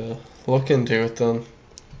have to look into it then.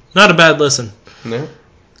 Not a bad listen. No.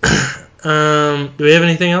 Do we have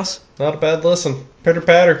anything else? Not a bad listen. Pitter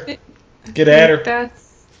patter. Get at her.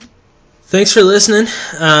 Thanks for listening.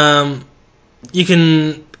 You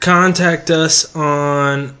can contact us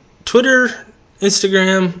on Twitter,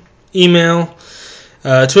 Instagram, email.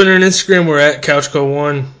 Twitter and Instagram, we're at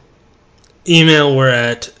CouchCo1. Email, we're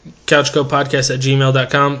at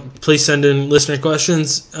couchcopodcast@gmail.com. Please send in listener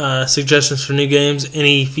questions, suggestions for new games.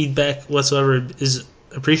 Any feedback whatsoever is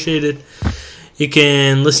appreciated. You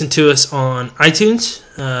can listen to us on iTunes,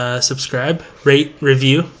 subscribe, rate,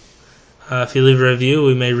 review. If you leave a review,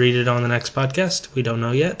 we may read it on the next podcast. We don't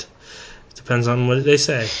know yet. Depends on what they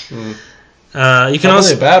say. You can Probably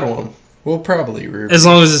also a bad one. We'll probably read it. as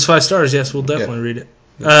long as it's 5 stars, yes, we'll definitely read it.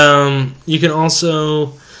 You can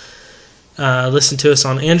also listen to us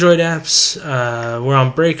on Android apps. We're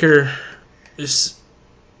on Breaker.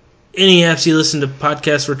 any apps you listen to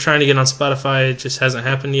podcasts. We're trying to get on Spotify. It just hasn't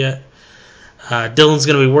happened yet. Dylan's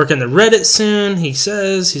going to be working the Reddit soon. He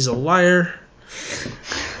says he's a liar.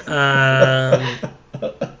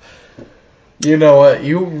 You know what?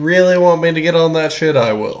 You really want me to get on that shit?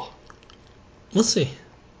 I will. We'll see.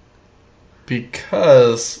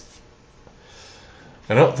 Because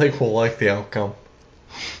I don't think we'll like the outcome.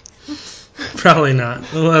 Probably not.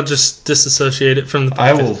 I'll just disassociate it from the podcast.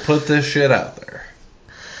 I will put this shit out there.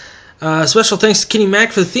 Special thanks to Kenny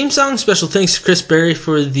Mack for the theme song. Special thanks to Chris Berry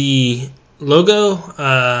for the logo.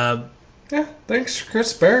 Yeah, thanks,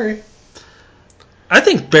 Chris Berry. I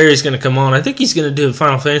think Barry's going to come on. I think he's going to do a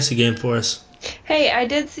Final Fantasy game for us. Hey, I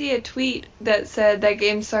did see a tweet that said that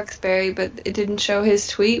game sucks, Barry, but it didn't show his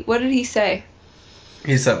tweet. What did he say?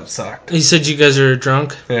 He said it sucked. He said you guys are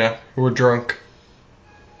drunk. Yeah, we're drunk.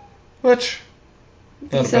 Which?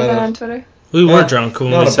 He said that on Twitter? We were drunk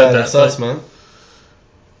when we said that. Assessment.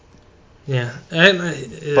 Yeah.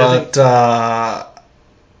 But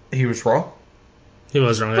he was wrong. He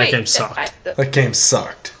was wrong. That game sucked. That game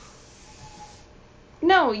sucked.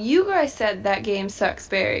 No, you guys said that game sucks,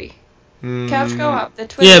 Barry. Couch go up. The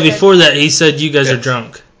Twitter. Yeah, before that, he said you guys are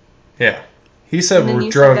drunk. Yeah. He said and we're then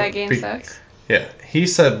you drunk. Said that game sucks? Yeah. He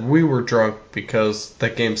said we were drunk because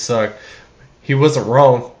that game sucked. He wasn't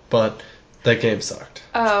wrong, but that game sucked.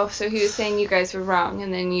 Oh, so he was saying you guys were wrong,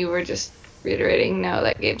 and then you were just reiterating, no,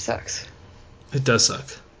 that game sucks. It does suck.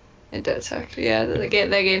 It does suck. Yeah, that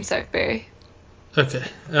game sucked, Barry. Okay.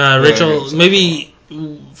 Rachel, maybe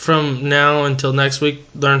from now until next week,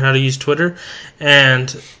 learn how to use Twitter.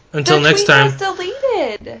 And until that next tweet time. was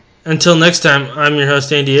deleted. Until next time, I'm your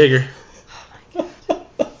host, Andy Yeager.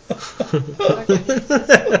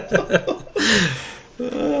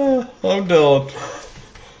 I'm Dylan.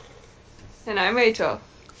 And I'm Rachel.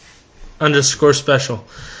 _special.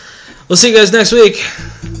 We'll see you guys next week.